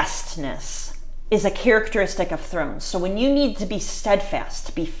steadfastness is a characteristic of thrones. So when you need to be steadfast,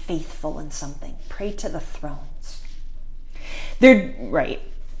 to be faithful in something, pray to the thrones. They're right.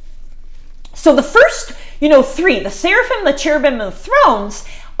 So the first, three, the seraphim, the cherubim, and the thrones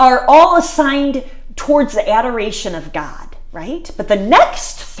are all assigned towards the adoration of God, right? But the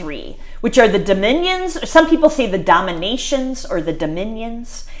next three, which are the dominions, or some people say the dominations or the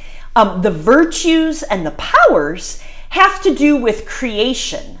dominions, the virtues and the powers, have to do with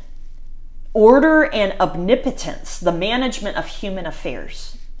creation, order, and omnipotence, the management of human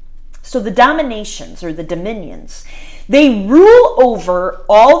affairs. So the dominations or the dominions, they rule over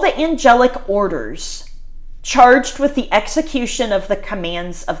all the angelic orders charged with the execution of the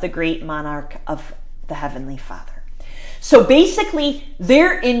commands of the great monarch of the Heavenly Father. So basically,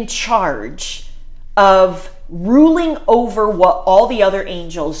 they're in charge of ruling over what all the other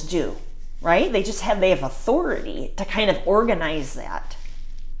angels do, right? They have authority to kind of organize that.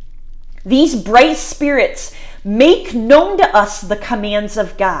 These bright spirits make known to us the commands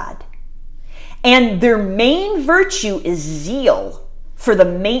of God. And their main virtue is zeal for the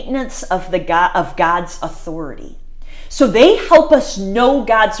maintenance of God's authority. So they help us know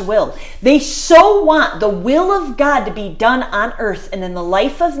God's will. They so want the will of God to be done on earth and in the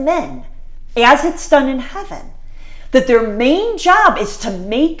life of men as it's done in heaven, that their main job is to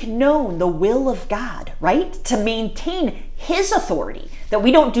make known the will of God, right? To maintain his authority, that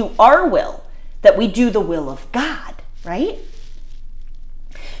we don't do our will, that we do the will of God, right?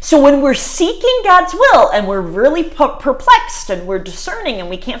 So when we're seeking God's will and we're really perplexed and we're discerning and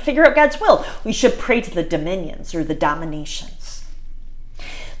we can't figure out God's will, we should pray to the dominions or the dominations.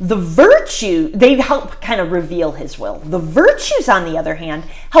 The virtue, they help kind of reveal his will. The virtues, on the other hand,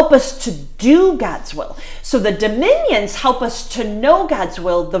 help us to do God's will. So the dominions help us to know God's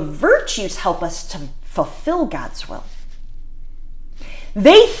will. The virtues help us to fulfill God's will.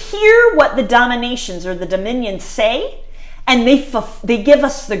 They hear what the dominations or the dominions say, and they give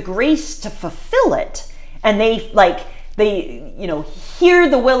us the grace to fulfill it. And they hear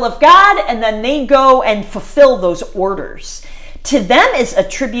the will of God, and then they go and fulfill those orders. To them is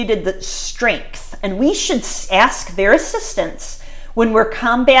attributed the strength, and we should ask their assistance when we're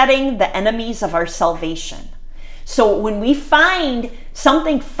combating the enemies of our salvation. So when we find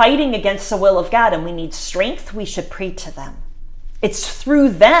something fighting against the will of God and we need strength, we should pray to them. It's through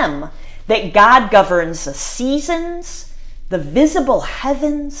them that God governs the seasons, the visible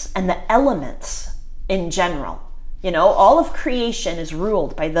heavens, and the elements in general. All of creation is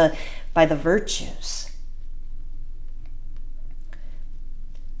ruled by the virtues.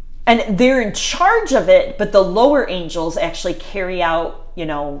 And they're in charge of it, but the lower angels actually carry out,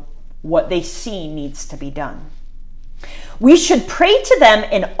 what they see needs to be done. We should pray to them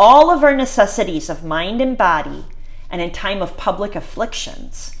in all of our necessities of mind and body, and in time of public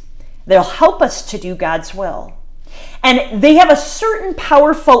afflictions. They'll help us to do God's will. And they have a certain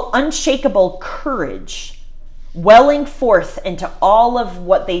powerful, unshakable courage welling forth into all of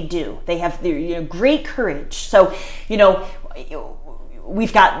what they do. They have their great courage. So,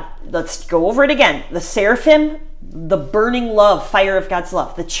 we've got, let's go over it again. The seraphim, the burning love, fire of God's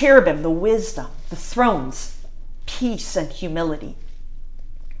love. The cherubim, the wisdom. The thrones, peace and humility.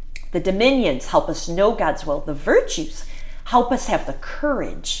 The dominions help us know God's will. The virtues help us have the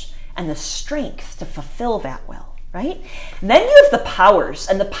courage and the strength to fulfill that will. Right? And then you have the powers,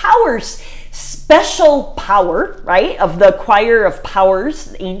 and the powers, special power, right, of the choir of powers,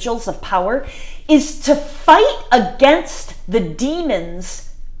 the angels of power, is to fight against the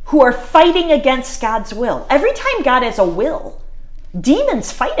demons who are fighting against God's will. Every time God has a will,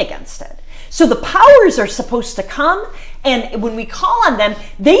 demons fight against it. So the powers are supposed to come, and when we call on them,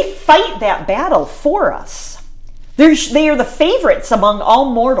 they fight that battle for us. They are the favorites among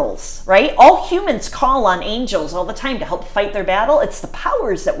all mortals, right? All humans call on angels all the time to help fight their battle. It's the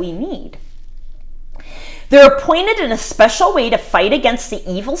powers that we need. They're appointed in a special way to fight against the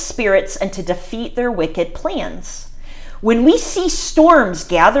evil spirits and to defeat their wicked plans. When we see storms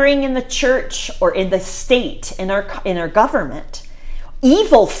gathering in the church or in the state, in our government,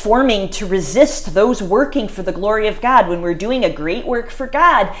 evil forming to resist those working for the glory of God, when we're doing a great work for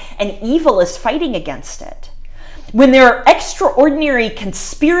God and evil is fighting against it, when there are extraordinary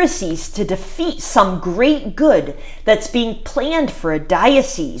conspiracies to defeat some great good that's being planned for a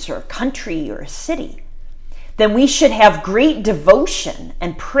diocese or a country or a city, then we should have great devotion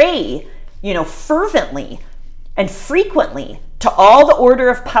and pray, fervently and frequently to all the order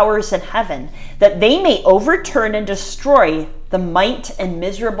of powers in heaven, that they may overturn and destroy the might and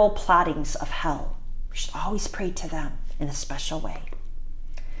miserable plottings of hell. We should always pray to them in a special way.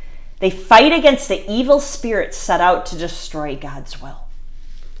 They fight against the evil spirits set out to destroy God's will.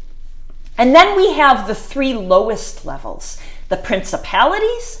 And then we have the three lowest levels: the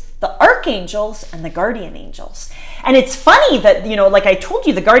principalities, the archangels, and the guardian angels. And it's funny that, like I told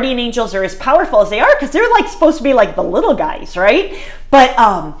you, the guardian angels are as powerful as they are because they're supposed to be like the little guys, right? But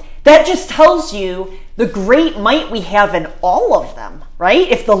that just tells you the great might we have in all of them, right?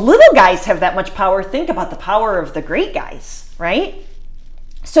 If the little guys have that much power, think about the power of the great guys, right?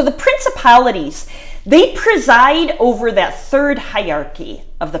 So the principalities, they preside over that third hierarchy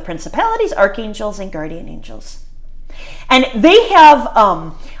of the principalities, archangels, and guardian angels. And they have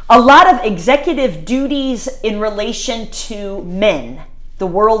a lot of executive duties in relation to men, the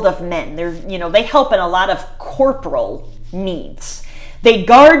world of men. They help in a lot of corporal needs. They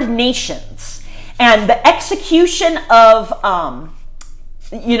guard nations, and the execution of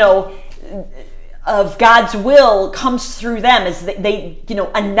God's will comes through them as they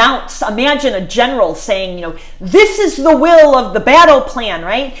announce. Imagine a general saying, this is the will of the battle plan,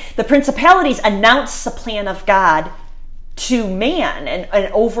 right? The principalities announce the plan of God to man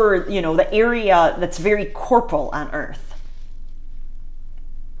and over, the area that's very corporal on earth.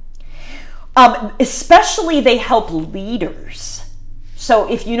 Especially they help leaders. So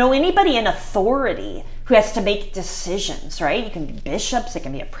if you know anybody in authority who has to make decisions, right? You can be bishops, it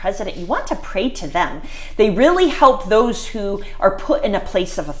can be a president. You want to pray to them. They really help those who are put in a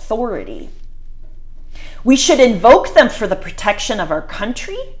place of authority. We should invoke them for the protection of our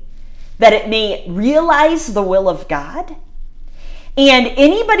country, that it may realize the will of God. And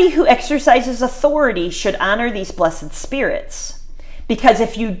anybody who exercises authority should honor these blessed spirits. Because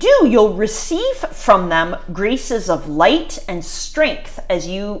if you do, you'll receive from them graces of light and strength as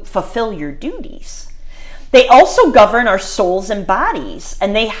you fulfill your duties. They also govern our souls and bodies,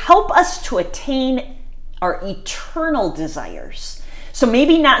 and they help us to attain our eternal desires. So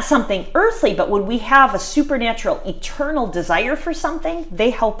maybe not something earthly, but when we have a supernatural, eternal desire for something, they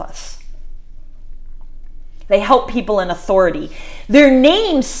help us. They help people in authority. Their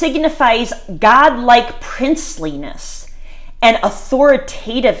name signifies godlike princeliness and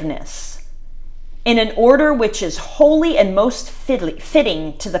authoritativeness in an order which is holy and most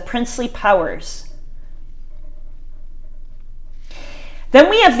fitting to the princely powers. Then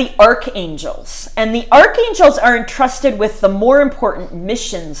we have the archangels, and the archangels are entrusted with the more important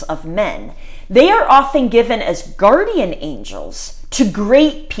missions of men. They are often given as guardian angels to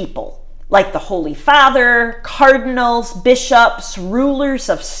great people, like the Holy Father, cardinals, bishops, rulers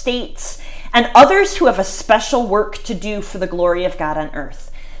of states, and others who have a special work to do for the glory of God on earth.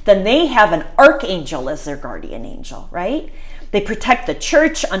 Then they have an archangel as their guardian angel, right? They protect the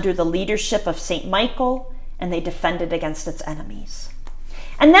church under the leadership of St. Michael, and they defend it against its enemies.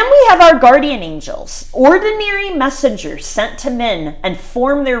 And then we have our guardian angels, ordinary messengers sent to men and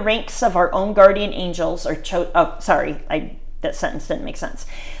form their ranks of our own guardian angels, or that sentence didn't make sense.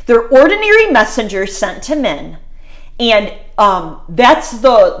 They're ordinary messengers sent to men, and that's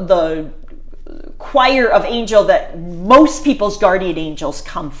the choir of angel that most people's guardian angels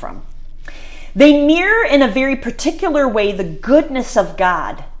come from. They mirror in a very particular way the goodness of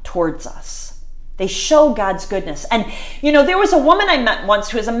God towards us. They show God's goodness. And, there was a woman I met once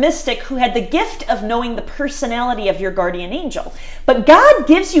who was a mystic who had the gift of knowing the personality of your guardian angel. But God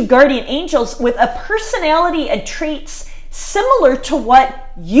gives you guardian angels with a personality and traits similar to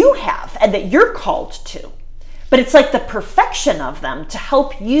what you have and that you're called to. But it's like the perfection of them to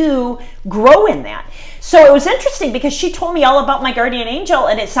help you grow in that. So it was interesting because she told me all about my guardian angel,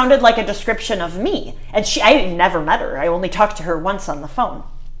 and it sounded like a description of me. And I never met her. I only talked to her once on the phone.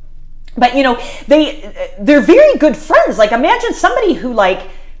 But, they're very good friends. Like, imagine somebody who,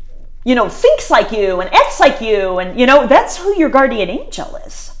 thinks like you and acts like you, and, that's who your guardian angel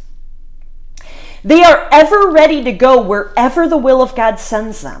is. They are ever ready to go wherever the will of God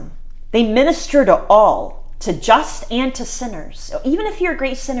sends them. They minister to all, to just and to sinners. So even if you're a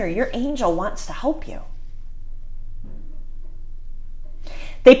great sinner, your angel wants to help you.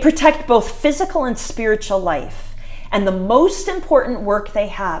 They protect both physical and spiritual life. And the most important work they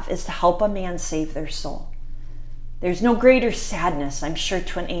have is to help a man save their soul. There's no greater sadness, I'm sure,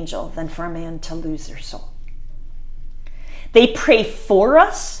 to an angel than for a man to lose their soul. They pray for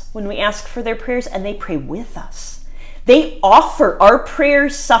us when we ask for their prayers, and they pray with us. They offer our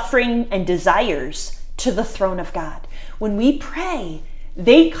prayers, suffering, and desires to the throne of God. When we pray,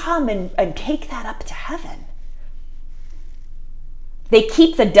 they come and take that up to heaven. They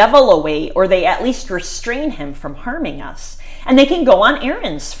keep the devil away, or they at least restrain him from harming us. And they can go on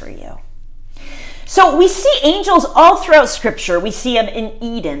errands for you. So we see angels all throughout Scripture. We see them in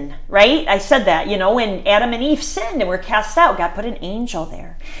Eden, right? I said that, when Adam and Eve sinned and were cast out, God put an angel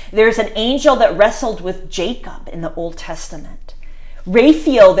there. There's an angel that wrestled with Jacob in the Old Testament.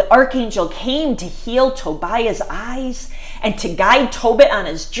 Raphael, the archangel, came to heal Tobiah's eyes and to guide Tobit on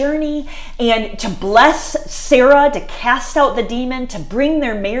his journey and to bless Sarah, to cast out the demon, to bring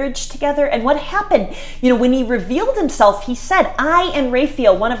their marriage together. And what happened, when he revealed himself, he said, I am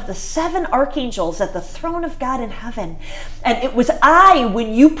Raphael, one of the 7 archangels at the throne of God in heaven. And it was I,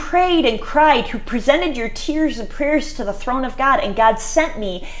 when you prayed and cried, who presented your tears and prayers to the throne of God. And God sent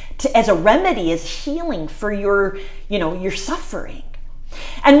me as a remedy, as healing for your suffering.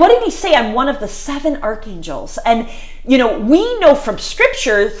 And what did he say? I'm one of the 7 archangels. And, we know from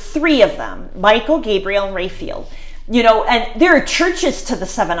Scripture 3 of them, Michael, Gabriel, and Raphael. And there are churches to the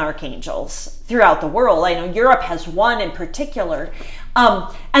 7 archangels throughout the world. I know Europe has one in particular. And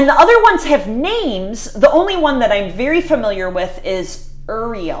the other ones have names. The only one that I'm very familiar with is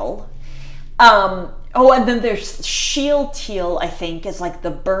Uriel. And then there's Shealtiel, I think, is like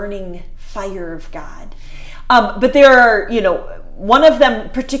the burning fire of God. But there are, one of them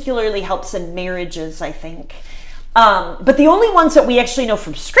particularly helps in marriages, I think. But the only ones that we actually know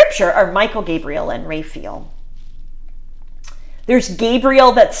from Scripture are Michael, Gabriel, and Raphael. There's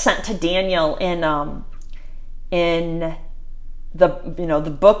Gabriel that's sent to Daniel in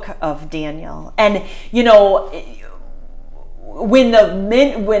the book of Daniel. And when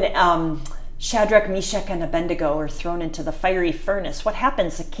Shadrach, Meshach, and Abednego are thrown into the fiery furnace, what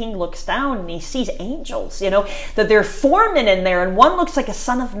happens? The king looks down and he sees angels, that there are 4 men in there and one looks like a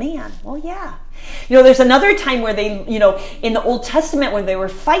son of man. Well, yeah. There's another time where they, in the Old Testament when they were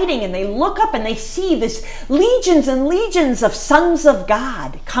fighting and they look up and they see this legions and legions of sons of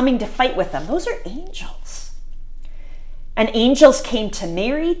God coming to fight with them. Those are angels. And angels came to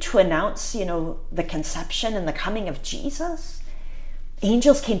Mary to announce, the conception and the coming of Jesus.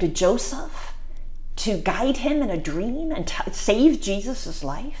 Angels came to Joseph to guide him in a dream and save Jesus'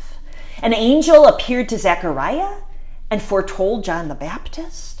 life. An angel appeared to Zechariah and foretold John the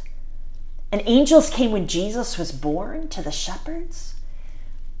Baptist. And angels came when Jesus was born to the shepherds.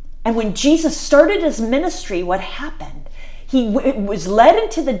 And when Jesus started his ministry, what happened? He was led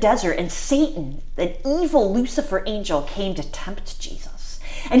into the desert, and Satan, an evil Lucifer angel, came to tempt Jesus.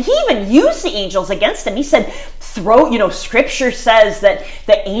 And he even used the angels against him. He said, Scripture says that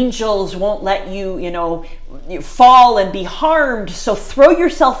the angels won't let you, fall and be harmed. So throw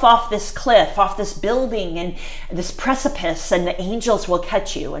yourself off this cliff, off this building and this precipice, and the angels will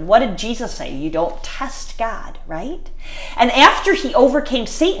catch you. And what did Jesus say? You don't test God, right? And after he overcame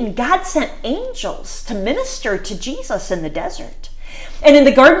Satan, God sent angels to minister to Jesus in the desert. And in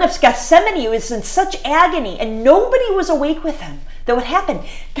the Garden of Gethsemane, he was in such agony and nobody was awake with him. That what happened?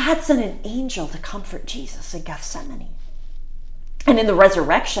 God sent an angel to comfort Jesus in Gethsemane. And in the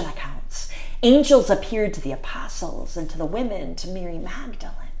resurrection accounts, angels appeared to the apostles and to the women, to Mary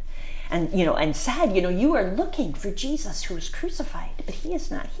Magdalene, and said, you are looking for Jesus who was crucified, but he is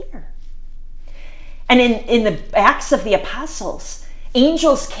not here. And in the Acts of the Apostles,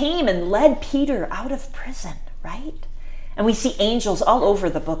 angels came and led Peter out of prison, right? And we see angels all over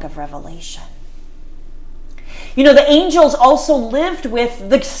the book of Revelation. The angels also lived with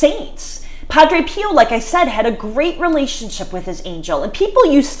the saints. Padre Pio, like I said, had a great relationship with his angel. And people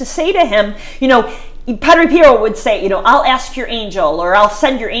used to say to him, Padre Pio would say, I'll ask your angel, or I'll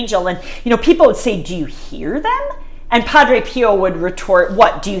send your angel. And, people would say, do you hear them? And Padre Pio would retort,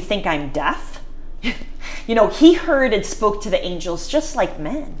 what, do you think I'm deaf? He heard and spoke to the angels just like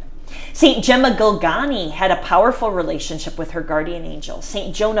men. St. Gemma Gilgani had a powerful relationship with her guardian angel.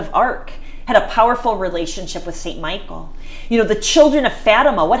 St. Joan of Arc had a powerful relationship with St. Michael. The children of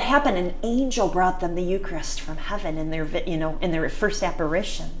Fatima, what happened? An angel brought them the Eucharist from heaven in their first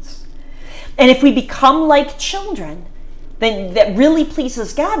apparitions. And if we become like children, then that really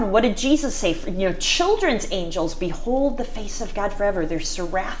pleases God. And what did Jesus say? Children's angels behold the face of God forever. They're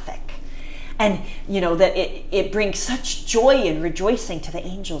seraphic. And, that it brings such joy and rejoicing to the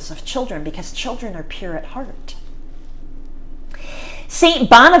angels of children because children are pure at heart. St.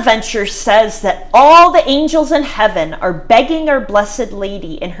 Bonaventure says that all the angels in heaven are begging our Blessed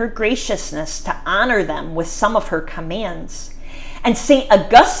Lady in her graciousness to honor them with some of her commands. And St.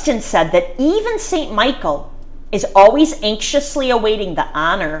 Augustine said that even St. Michael is always anxiously awaiting the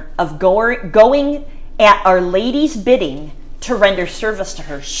honor of going at Our Lady's bidding to render service to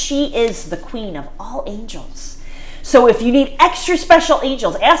her. She is the Queen of all angels. So if you need extra special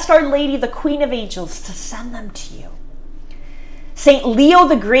angels, ask Our Lady, the Queen of Angels, to send them to you. St. Leo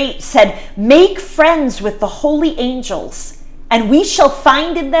the Great said, "Make friends with the holy angels, and we shall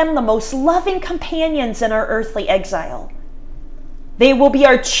find in them the most loving companions in our earthly exile. They will be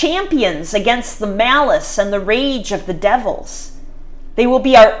our champions against the malice and the rage of the devils. They will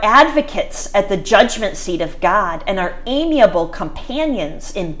be our advocates at the judgment seat of God and our amiable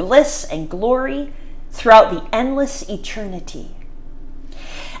companions in bliss and glory throughout the endless eternity."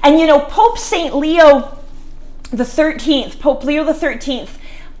 And you know, Pope Leo the 13th,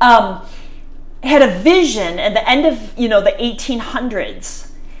 had a vision at the end of, the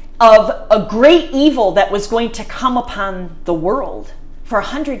 1800s of a great evil that was going to come upon the world for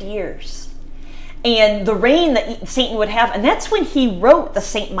 100 years. And the reign that Satan would have, and that's when he wrote the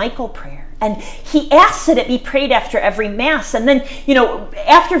St. Michael prayer. And he asked that it be prayed after every Mass. And then,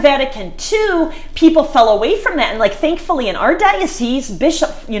 after Vatican II, people fell away from that. And thankfully in our diocese, Bishop,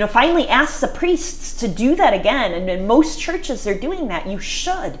 finally asked the priests to do that again. And in most churches, they're doing that. You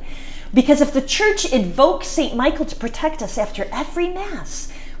should. Because if the church invokes St. Michael to protect us after every Mass,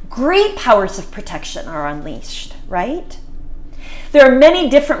 great powers of protection are unleashed, right? There are many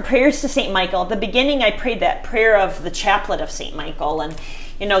different prayers to St. Michael. At the beginning, I prayed that prayer of the chaplet of St. Michael. And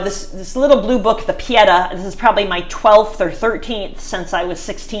this little blue book, the Pieta, this is probably my 12th or 13th since I was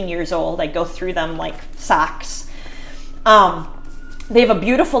 16 years old. I go through them like socks. They have a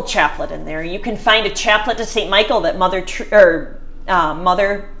beautiful chaplet in there. You can find a chaplet to St. Michael that Mother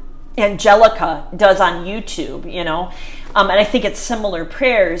Angelica does on YouTube, and I think it's similar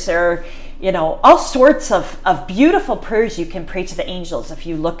prayers. There are, all sorts of beautiful prayers you can pray to the angels if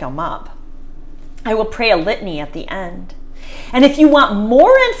you look them up. I will pray a litany at the end. And if you want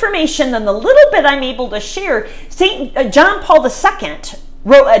more information than the little bit I'm able to share, St. John Paul II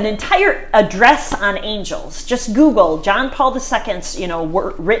wrote an entire address on angels. Just Google John Paul II's,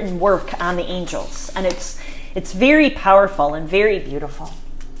 written work on the angels. And it's very powerful and very beautiful.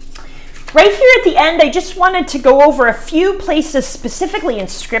 Right here at the end, I just wanted to go over a few places specifically in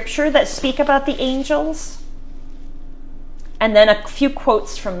Scripture that speak about the angels. And then a few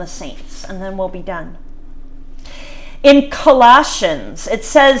quotes from the saints, and then we'll be done. In Colossians, it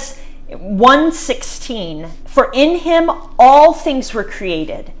says 1:16, "For in him all things were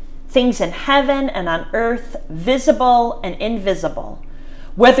created, things in heaven and on earth, visible and invisible,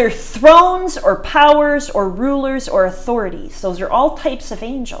 whether thrones or powers or rulers or authorities." Those are all types of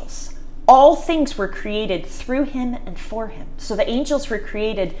angels. All things were created through him and for him. So the angels were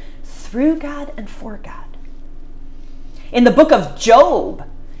created through God and for God. In the book of Job,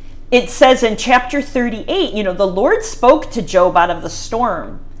 it says in chapter 38, the Lord spoke to Job out of the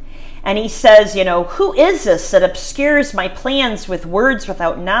storm. And he says, "Who is this that obscures my plans with words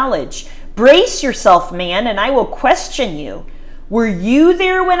without knowledge? Brace yourself, man, and I will question you. Were you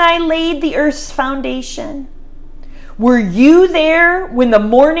there when I laid the earth's foundation? Were you there when the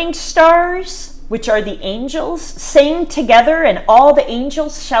morning stars, which are the angels, sang together and all the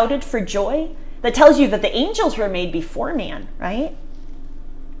angels shouted for joy?" That tells you that the angels were made before man, right?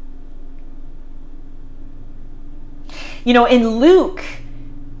 In Luke,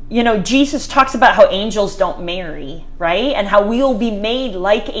 Jesus talks about how angels don't marry, right? And how we will be made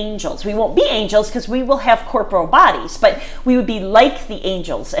like angels. We won't be angels because we will have corporal bodies, but we would be like the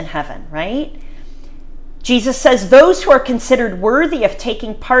angels in heaven, right? Jesus says those who are considered worthy of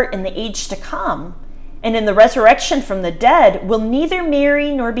taking part in the age to come and in the resurrection from the dead will neither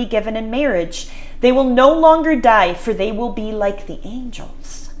marry nor be given in marriage. They will no longer die, for they will be like the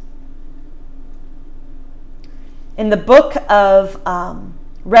angels. In the book of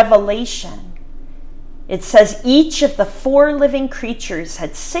Revelation, it says each of the 4 living creatures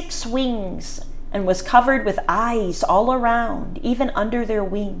had 6 wings and was covered with eyes all around, even under their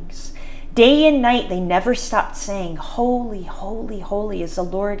wings. Day and night they never stopped saying, "Holy, holy, holy is the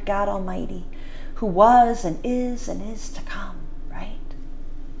Lord God Almighty, who was and is to come," right?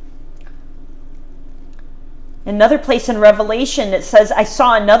 Another place in Revelation, it says, "I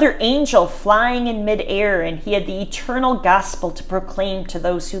saw another angel flying in midair, and he had the eternal gospel to proclaim to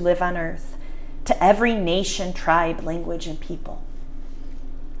those who live on earth, to every nation, tribe, language, and people."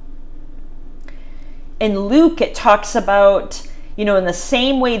 In Luke, it talks about, You know, in the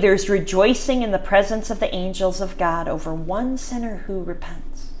same way, there's rejoicing in the presence of the angels of God over one sinner who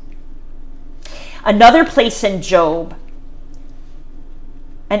repents. Another place in Job,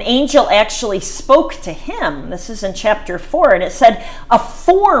 an angel actually spoke to him. This is in chapter 4, and it said, "A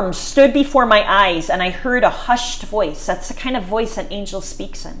form stood before my eyes, and I heard a hushed voice." That's the kind of voice an angel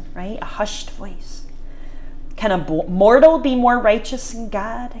speaks in, right? A hushed voice. Can a mortal be more righteous than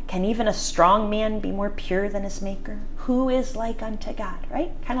God? Can even a strong man be more pure than his maker? Who is like unto God,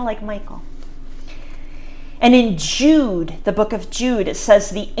 right? Kind of like Michael. And in Jude, the book of Jude, it says,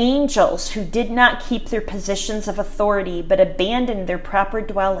 "The angels who did not keep their positions of authority, but abandoned their proper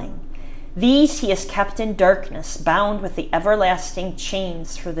dwelling, these he has kept in darkness, bound with the everlasting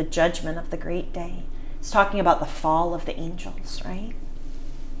chains for the judgment of the great day." It's talking about the fall of the angels, right?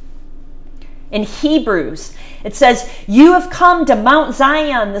 In Hebrews, it says, "You have come to Mount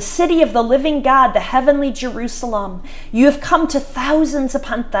Zion, the city of the living God, the heavenly Jerusalem. You have come to thousands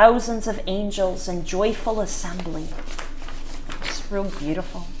upon thousands of angels in joyful assembly." It's real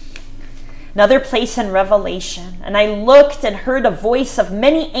beautiful. Another place in Revelation, "And I looked and heard a voice of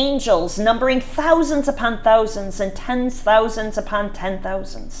many angels, numbering thousands upon thousands and tens thousands upon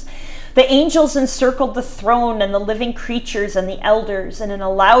 10,000s. The angels encircled the throne and the living creatures and the elders, and in a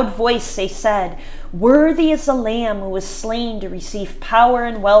loud voice they said, 'Worthy is the Lamb who was slain to receive power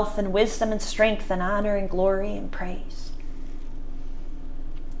and wealth and wisdom and strength and honor and glory and praise.'"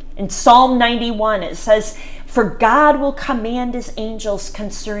 In Psalm 91 it says, "For God will command his angels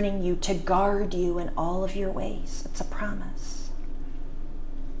concerning you to guard you in all of your ways." It's a promise.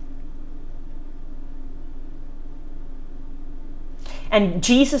 And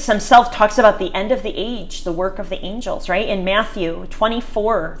Jesus himself talks about the end of the age, the work of the angels, right? In Matthew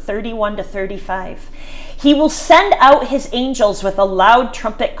 24, 31 to 35. "He will send out his angels with a loud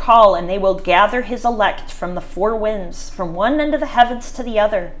trumpet call, and they will gather his elect from the four winds, from one end of the heavens to the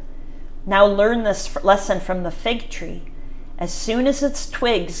other. Now learn this lesson from the fig tree. As soon as its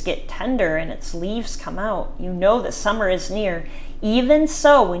twigs get tender and its leaves come out, you know that summer is near. Even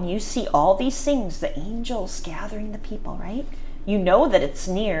so, when you see all these things, the angels gathering the people," right? You know that it's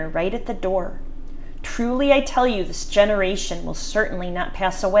near, right at the door. "Truly I tell you, this generation will certainly not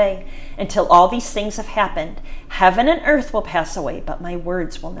pass away until all these things have happened. Heaven and earth will pass away, but my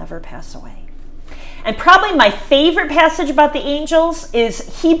words will never pass away." And probably my favorite passage about the angels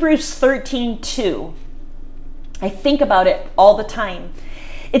is Hebrews 13:2. I think about it all the time.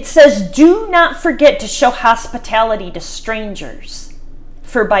 It says, "Do not forget to show hospitality to strangers,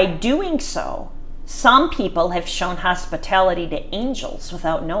 for by doing so, some people have shown hospitality to angels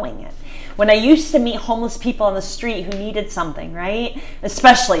without knowing it." When I used to meet homeless people on the street who needed something, right?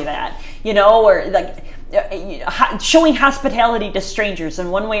 Especially that, you know, or like showing hospitality to strangers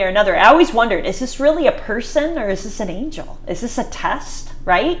in one way or another, I always wondered, is this really a person or is this an angel? Is this a test,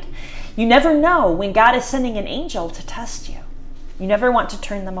 right? You never know when God is sending an angel to test you. You never want to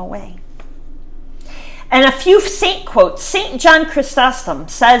turn them away. And a few saint quotes. St. John Chrysostom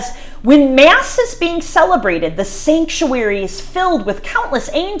says, "When Mass is being celebrated, the sanctuary is filled with countless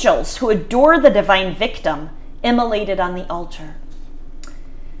angels who adore the divine victim immolated on the altar."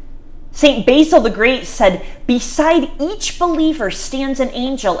 St. Basil the Great said, "Beside each believer stands an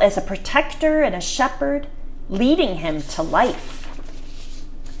angel as a protector and a shepherd, leading him to life."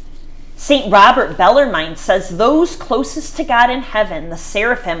 St. Robert Bellarmine says, "Those closest to God in heaven, the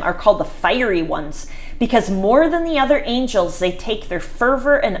seraphim, are called the fiery ones, because more than the other angels, they take their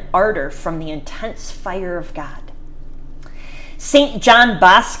fervor and ardor from the intense fire of God." St. John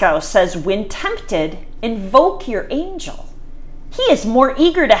Bosco says, "When tempted, invoke your angel. He is more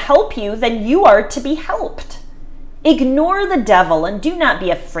eager to help you than you are to be helped. Ignore the devil and do not be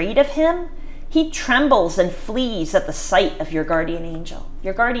afraid of him. He trembles and flees at the sight of your guardian angel."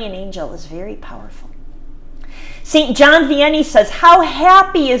 Your guardian angel is very powerful. St. John Vianney says, "How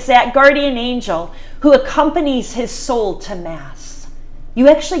happy is that guardian angel who accompanies his soul to Mass." You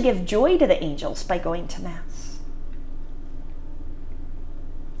actually give joy to the angels by going to Mass.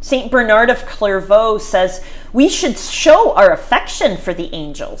 St. Bernard of Clairvaux says, "We should show our affection for the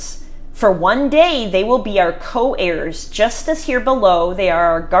angels, for one day they will be our co-heirs, just as here below they are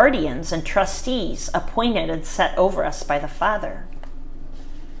our guardians and trustees, appointed and set over us by the Father."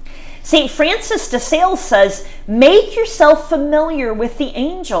 St. Francis de Sales says, "Make yourself familiar with the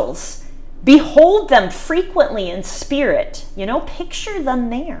angels. Behold them frequently in spirit." You know, picture them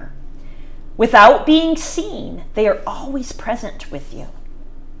there. "Without being seen, they are always present with you."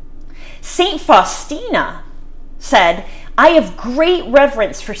 St. Faustina said, "I have great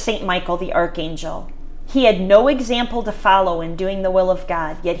reverence for St. Michael the Archangel. He had no example to follow in doing the will of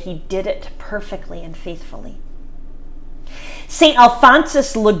God, yet he did it perfectly and faithfully." St.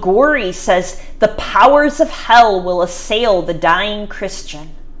 Alphonsus Liguori says, the powers of hell will assail the dying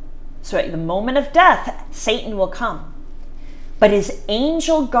Christian. So at the moment of death, Satan will come. But his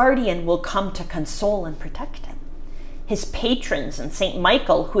angel guardian will come to console and protect him. His patrons and St.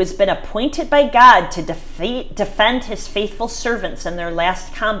 Michael, who has been appointed by God to defend his faithful servants in their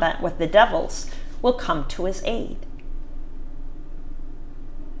last combat with the devils, will come to his aid.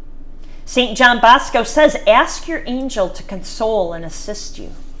 St. John Bosco says, ask your angel to console and assist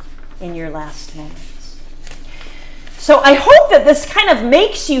you in your last moments. So I hope that this kind of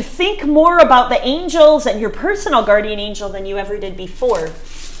makes you think more about the angels and your personal guardian angel than you ever did before.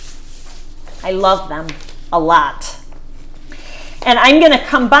 I love them a lot. And I'm going to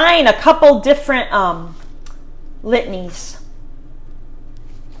combine a couple different litanies.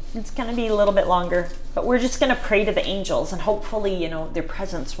 It's going to be a little bit longer, but we're just going to pray to the angels, and hopefully, their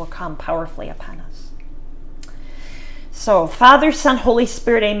presence will come powerfully upon us. So, Father, Son, Holy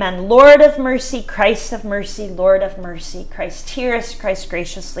Spirit, amen. Lord of mercy, Christ of mercy, Lord of mercy, Christ hear us, Christ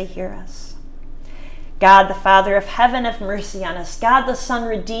graciously hear us. God, the Father of heaven, have mercy on us. God, the Son,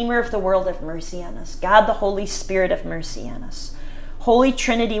 Redeemer of the world, have mercy on us. God, the Holy Spirit, have mercy on us. Holy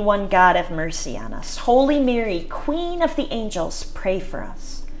Trinity, one God, have mercy on us. Holy Mary, Queen of the angels, pray for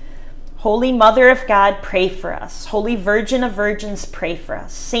us. Holy Mother of God, pray for us. Holy Virgin of virgins, pray for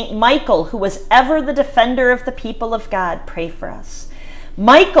us. Saint Michael, who was ever the defender of the people of God, pray for us.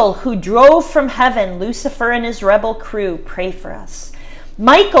 Michael, who drove from heaven Lucifer and his rebel crew, pray for us.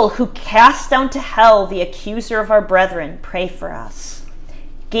 Michael, who cast down to hell the accuser of our brethren, pray for us.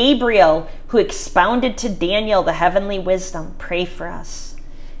 Gabriel, who expounded to Daniel the heavenly wisdom, pray for us.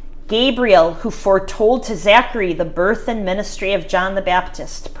 Gabriel, who foretold to Zachary the birth and ministry of John the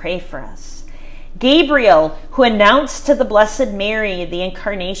Baptist, pray for us. Gabriel, who announced to the Blessed Mary the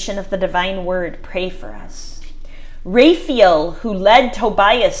incarnation of the divine word, pray for us. Raphael, who led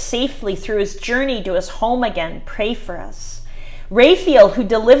Tobias safely through his journey to his home again, pray for us. Raphael, who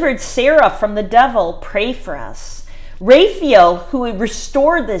delivered Sarah from the devil, pray for us. Raphael, who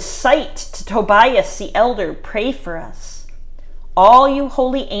restored the sight to Tobias the elder, pray for us. All you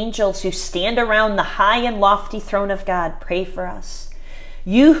holy angels who stand around the high and lofty throne of God, pray for us.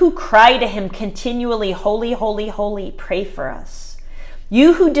 You who cry to him continually, holy, holy, holy, pray for us.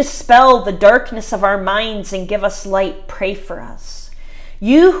 You who dispel the darkness of our minds and give us light, pray for us.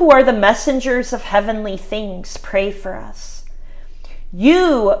 You who are the messengers of heavenly things, pray for us.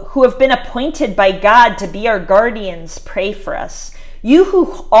 You who have been appointed by God to be our guardians, pray for us. You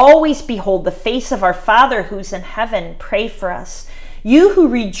who always behold the face of our Father who's in heaven, pray for us. You who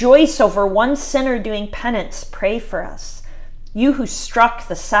rejoice over one sinner doing penance, pray for us. You who struck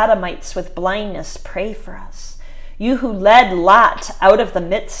the Sodomites with blindness, pray for us. You who led Lot out of the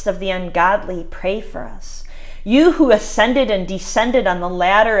midst of the ungodly, pray for us. You who ascended and descended on the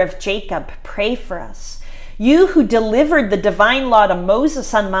ladder of Jacob, pray for us. You who delivered the divine law to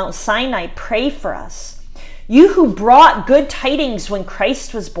Moses on Mount Sinai, pray for us. You who brought good tidings when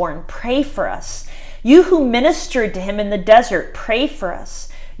Christ was born, pray for us. You who ministered to him in the desert, pray for us.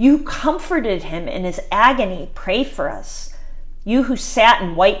 You who comforted him in his agony, pray for us. You who sat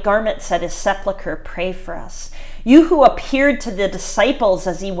in white garments at his sepulchre, pray for us. You who appeared to the disciples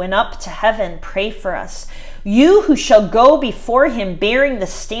as he went up to heaven, pray for us. You who shall go before him bearing the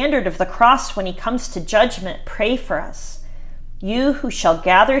standard of the cross when he comes to judgment, pray for us. You who shall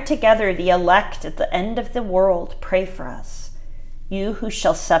gather together the elect at the end of the world, pray for us. You who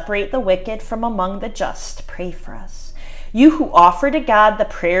shall separate the wicked from among the just, pray for us. You who offer to God the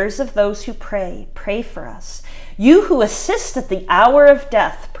prayers of those who pray, pray for us. You who assist at the hour of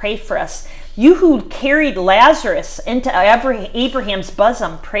death, pray for us. You who carried Lazarus into Abraham's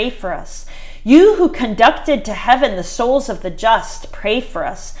bosom, pray for us. You who conducted to heaven the souls of the just, pray for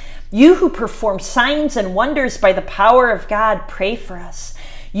us. You who perform signs and wonders by the power of God, pray for us.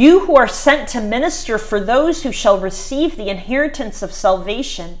 You who are sent to minister for those who shall receive the inheritance of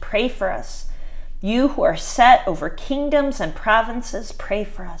salvation, pray for us. You who are set over kingdoms and provinces, pray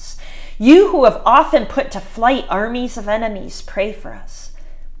for us. You who have often put to flight armies of enemies, pray for us.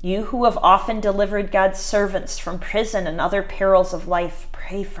 You who have often delivered God's servants from prison and other perils of life,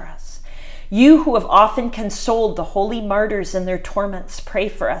 pray for us. You who have often consoled the holy martyrs in their torments, pray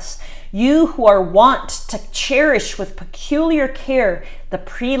for us. You who are wont to cherish with peculiar care the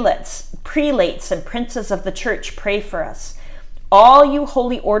prelates and princes of the church, pray for us. All you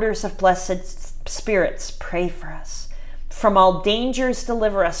holy orders of blessed spirits, pray for us. From all dangers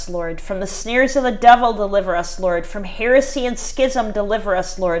deliver us, Lord. From the snares of the devil deliver us, Lord. From heresy and schism deliver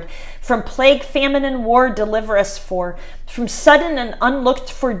us, Lord. From plague, famine, and war deliver us, From sudden and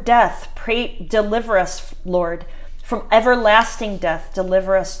unlooked for death, deliver us, Lord. From everlasting death,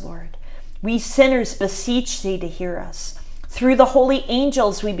 deliver us, Lord. We sinners beseech thee to hear us. Through the holy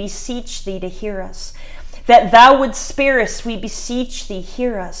angels, we beseech thee to hear us. That thou would spare us, we beseech thee,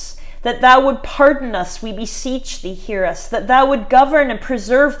 hear us. That thou would pardon us, we beseech thee, hear us. That thou would govern and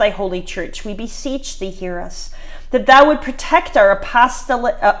preserve thy holy church, we beseech thee, hear us. That thou would protect our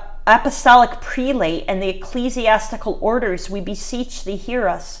apostolic prelate and the ecclesiastical orders, we beseech thee, hear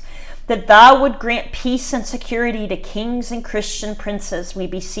us. That thou would grant peace and security to kings and Christian princes, we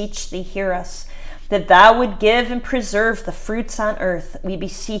beseech thee, hear us. That thou would give and preserve the fruits on earth, we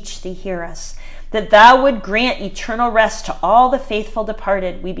beseech thee, hear us. That thou would grant eternal rest to all the faithful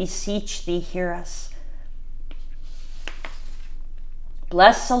departed, we beseech thee, hear us.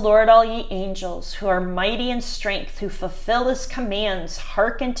 Bless the Lord, all ye angels, who are mighty in strength, who fulfill his commands,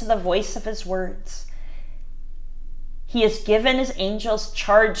 hearken to the voice of his words. He has given his angels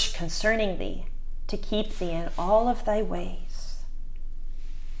charge concerning thee, to keep thee in all of thy ways.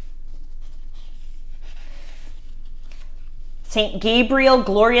 Saint Gabriel,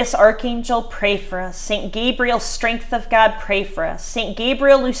 glorious archangel, pray for us. Saint Gabriel, strength of God, pray for us. Saint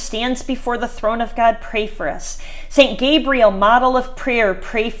Gabriel, who stands before the throne of God, pray for us. Saint Gabriel, model of prayer,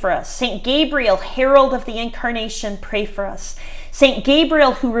 pray for us. Saint Gabriel, herald of the incarnation, pray for us. Saint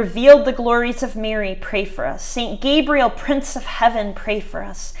Gabriel, who revealed the glories of Mary, pray for us. Saint Gabriel, Prince of Heaven, pray for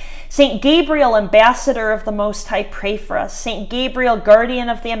us. Saint Gabriel, ambassador of the Most High, pray for us. Saint Gabriel, guardian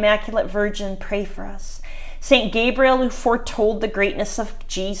of the Immaculate Virgin, pray for us. Saint Gabriel, who foretold the greatness of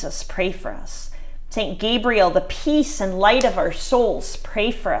Jesus, pray for us. Saint Gabriel, the peace and light of our souls,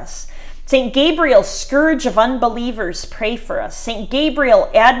 pray for us. Saint Gabriel, scourge of unbelievers, pray for us. Saint Gabriel,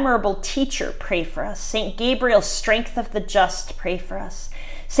 admirable teacher, pray for us. Saint Gabriel, strength of the just, pray for us.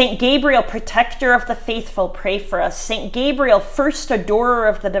 Saint Gabriel, protector of the faithful, pray for us. Saint Gabriel, first adorer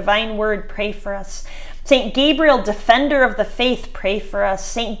of the divine word, pray for us. Saint Gabriel, defender of the faith, pray for us.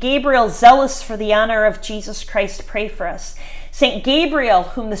 Saint Gabriel, zealous for the honor of Jesus Christ, pray for us. Saint Gabriel,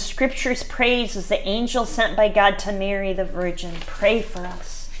 whom the scriptures praise as the angel sent by God to Mary the Virgin, pray for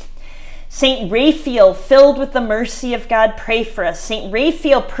us. Saint Raphael, filled with the mercy of God, pray for us. Saint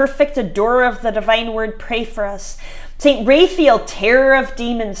Raphael, perfect adorer of the divine word, pray for us. Saint Raphael, terror of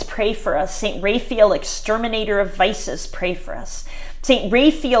demons, pray for us. Saint Raphael, exterminator of vices, pray for us. Saint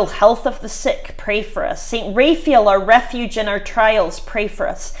Raphael, health of the sick, pray for us. Saint Raphael, our refuge in our trials, pray for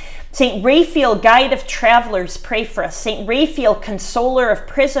us. Saint Raphael, guide of travelers, pray for us. Saint Raphael, consoler of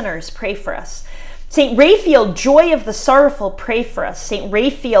prisoners, pray for us. Saint Raphael, joy of the sorrowful, pray for us. Saint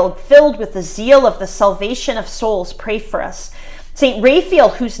Raphael, filled with the zeal of the salvation of souls, pray for us. Saint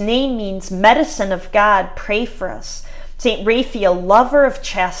Raphael, whose name means medicine of God, pray for us. Saint Raphael, lover of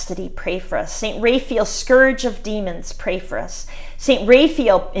chastity, pray for us. Saint Raphael, scourge of demons, pray for us. Saint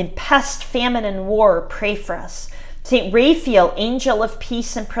Raphael, in pest, famine, and war, pray for us. Saint Raphael, angel of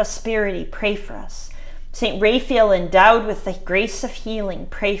peace and prosperity, pray for us. Saint Raphael, endowed with the grace of healing,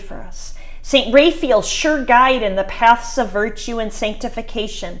 pray for us. Saint Raphael, sure guide in the paths of virtue and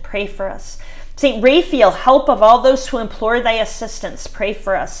sanctification, pray for us. Saint Raphael, help of all those who implore thy assistance, pray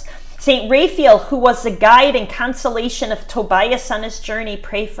for us. Saint Raphael, who was the guide and consolation of Tobias on his journey,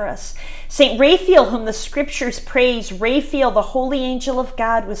 pray for us. Saint Raphael, whom the scriptures praise, Raphael, the holy angel of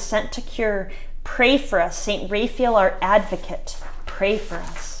God, was sent to cure, pray for us. Saint Raphael, our advocate, pray for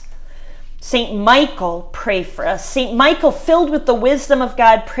us. Saint Michael, pray for us. Saint Michael, filled with the wisdom of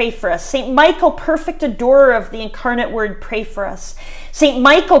God, pray for us. Saint Michael, perfect adorer of the incarnate word, pray for us. Saint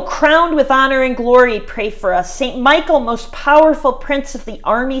Michael, crowned with honor and glory, pray for us. Saint Michael, most powerful prince of the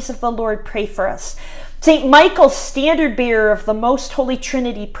armies of the Lord, pray for us. Saint Michael, standard bearer of the most holy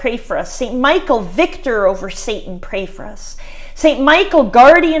Trinity, pray for us. Saint Michael, victor over Satan, pray for us. Saint Michael,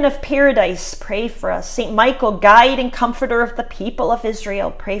 guardian of paradise, pray for us. Saint Michael, guide and comforter of the people of Israel,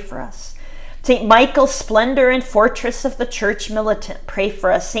 pray for us. Saint Michael, splendor and fortress of the church militant, pray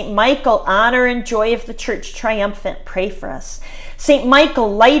for us. Saint Michael, honor and joy of the church triumphant, pray for us. Saint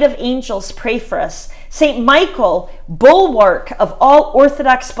Michael, light of angels, pray for us. Saint Michael, bulwark of all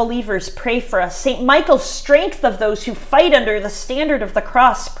Orthodox believers, pray for us. Saint Michael, strength of those who fight under the standard of the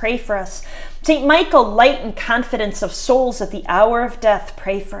cross, pray for us. Saint Michael, light and confidence of souls at the hour of death,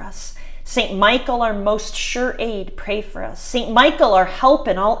 pray for us. Saint Michael, our most sure aid, pray for us. Saint Michael, our help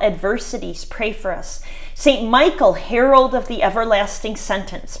in all adversities, pray for us. Saint Michael, herald of the everlasting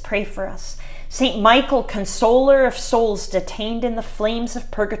sentence, pray for us. Saint Michael, consoler of souls detained in the flames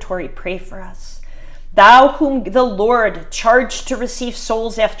of purgatory, pray for us. Thou whom the Lord charged to receive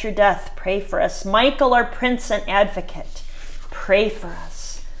souls after death, pray for us. Michael, our prince and advocate, pray for us.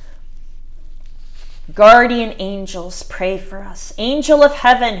 Guardian angels, pray for us. Angel of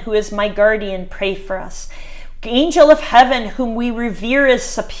heaven, who is my guardian, pray for us. Angel of heaven, whom we revere as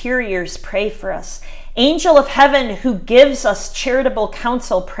superiors, pray for us. Angel of heaven, who gives us charitable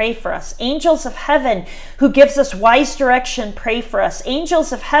counsel, pray for us. Angels of heaven, who gives us wise direction, pray for us.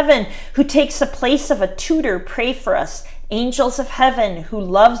 Angels of heaven, who takes the place of a tutor, pray for us. Angels of heaven, who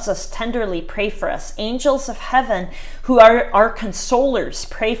loves us tenderly, pray for us. Angels of heaven, who are our consolers,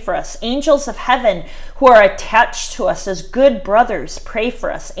 pray for us. Angels of heaven, who are attached to us as good brothers, pray for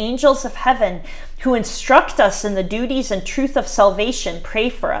us. Angels of heaven, who instruct us in the duties and truth of salvation, pray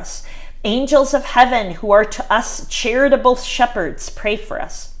for us. Angels of heaven, who are to us charitable shepherds, pray for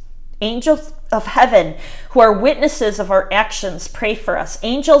us. Angels of heaven, who are witnesses of our actions, pray for us.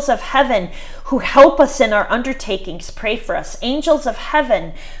 Angels of heaven, who help us in our undertakings, pray for us. Angels of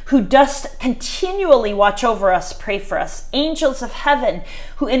heaven, who dost continually watch over us, pray for us. Angels of heaven,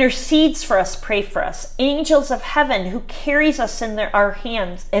 who intercedes for us, pray for us. Angels of heaven, who carries us in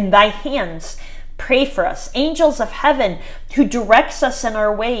thy hands, pray for us. Angels of heaven, who directs us in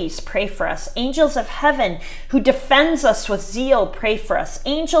our ways, pray for us. Angels of heaven, who defends us with zeal, pray for us.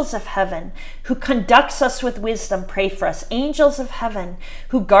 Angels of heaven, who conducts us with wisdom, pray for us. Angels of heaven,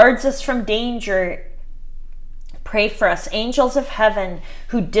 who guards us from danger, pray for us. Angels of heaven,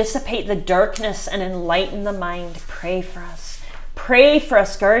 who dissipate the darkness and enlighten the mind, pray for us. Pray for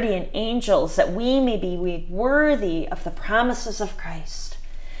us, guardian angels, that we may be worthy of the promises of Christ.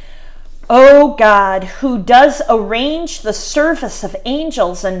 O God, who does arrange the service of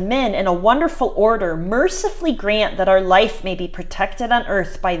angels and men in a wonderful order, mercifully grant that our life may be protected on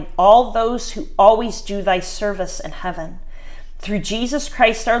earth by all those who always do thy service in heaven. Through Jesus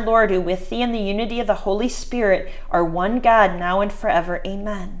Christ our Lord, who with thee in the unity of the Holy Spirit are one God, now and forever.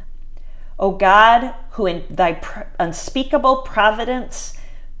 Amen. O God, who in thy unspeakable providence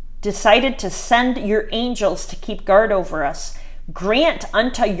decided to send your angels to keep guard over us, grant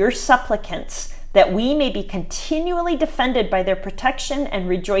unto your supplicants that we may be continually defended by their protection and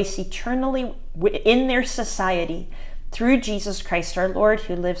rejoice eternally in their society. Through Jesus Christ our Lord,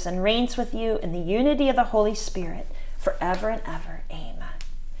 who lives and reigns with you in the unity of the Holy Spirit, forever and ever. Amen.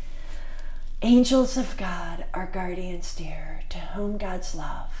 Angels of God, our guardians dear, to whom God's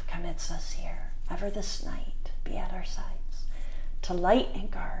love commits us here, ever this night be at our sides, to light and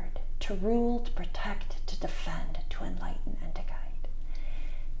guard, to rule, to protect, to defend, to enlighten, and to guide.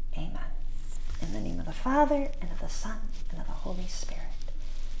 Amen. In the name of the Father, and of the Son, and of the Holy Spirit.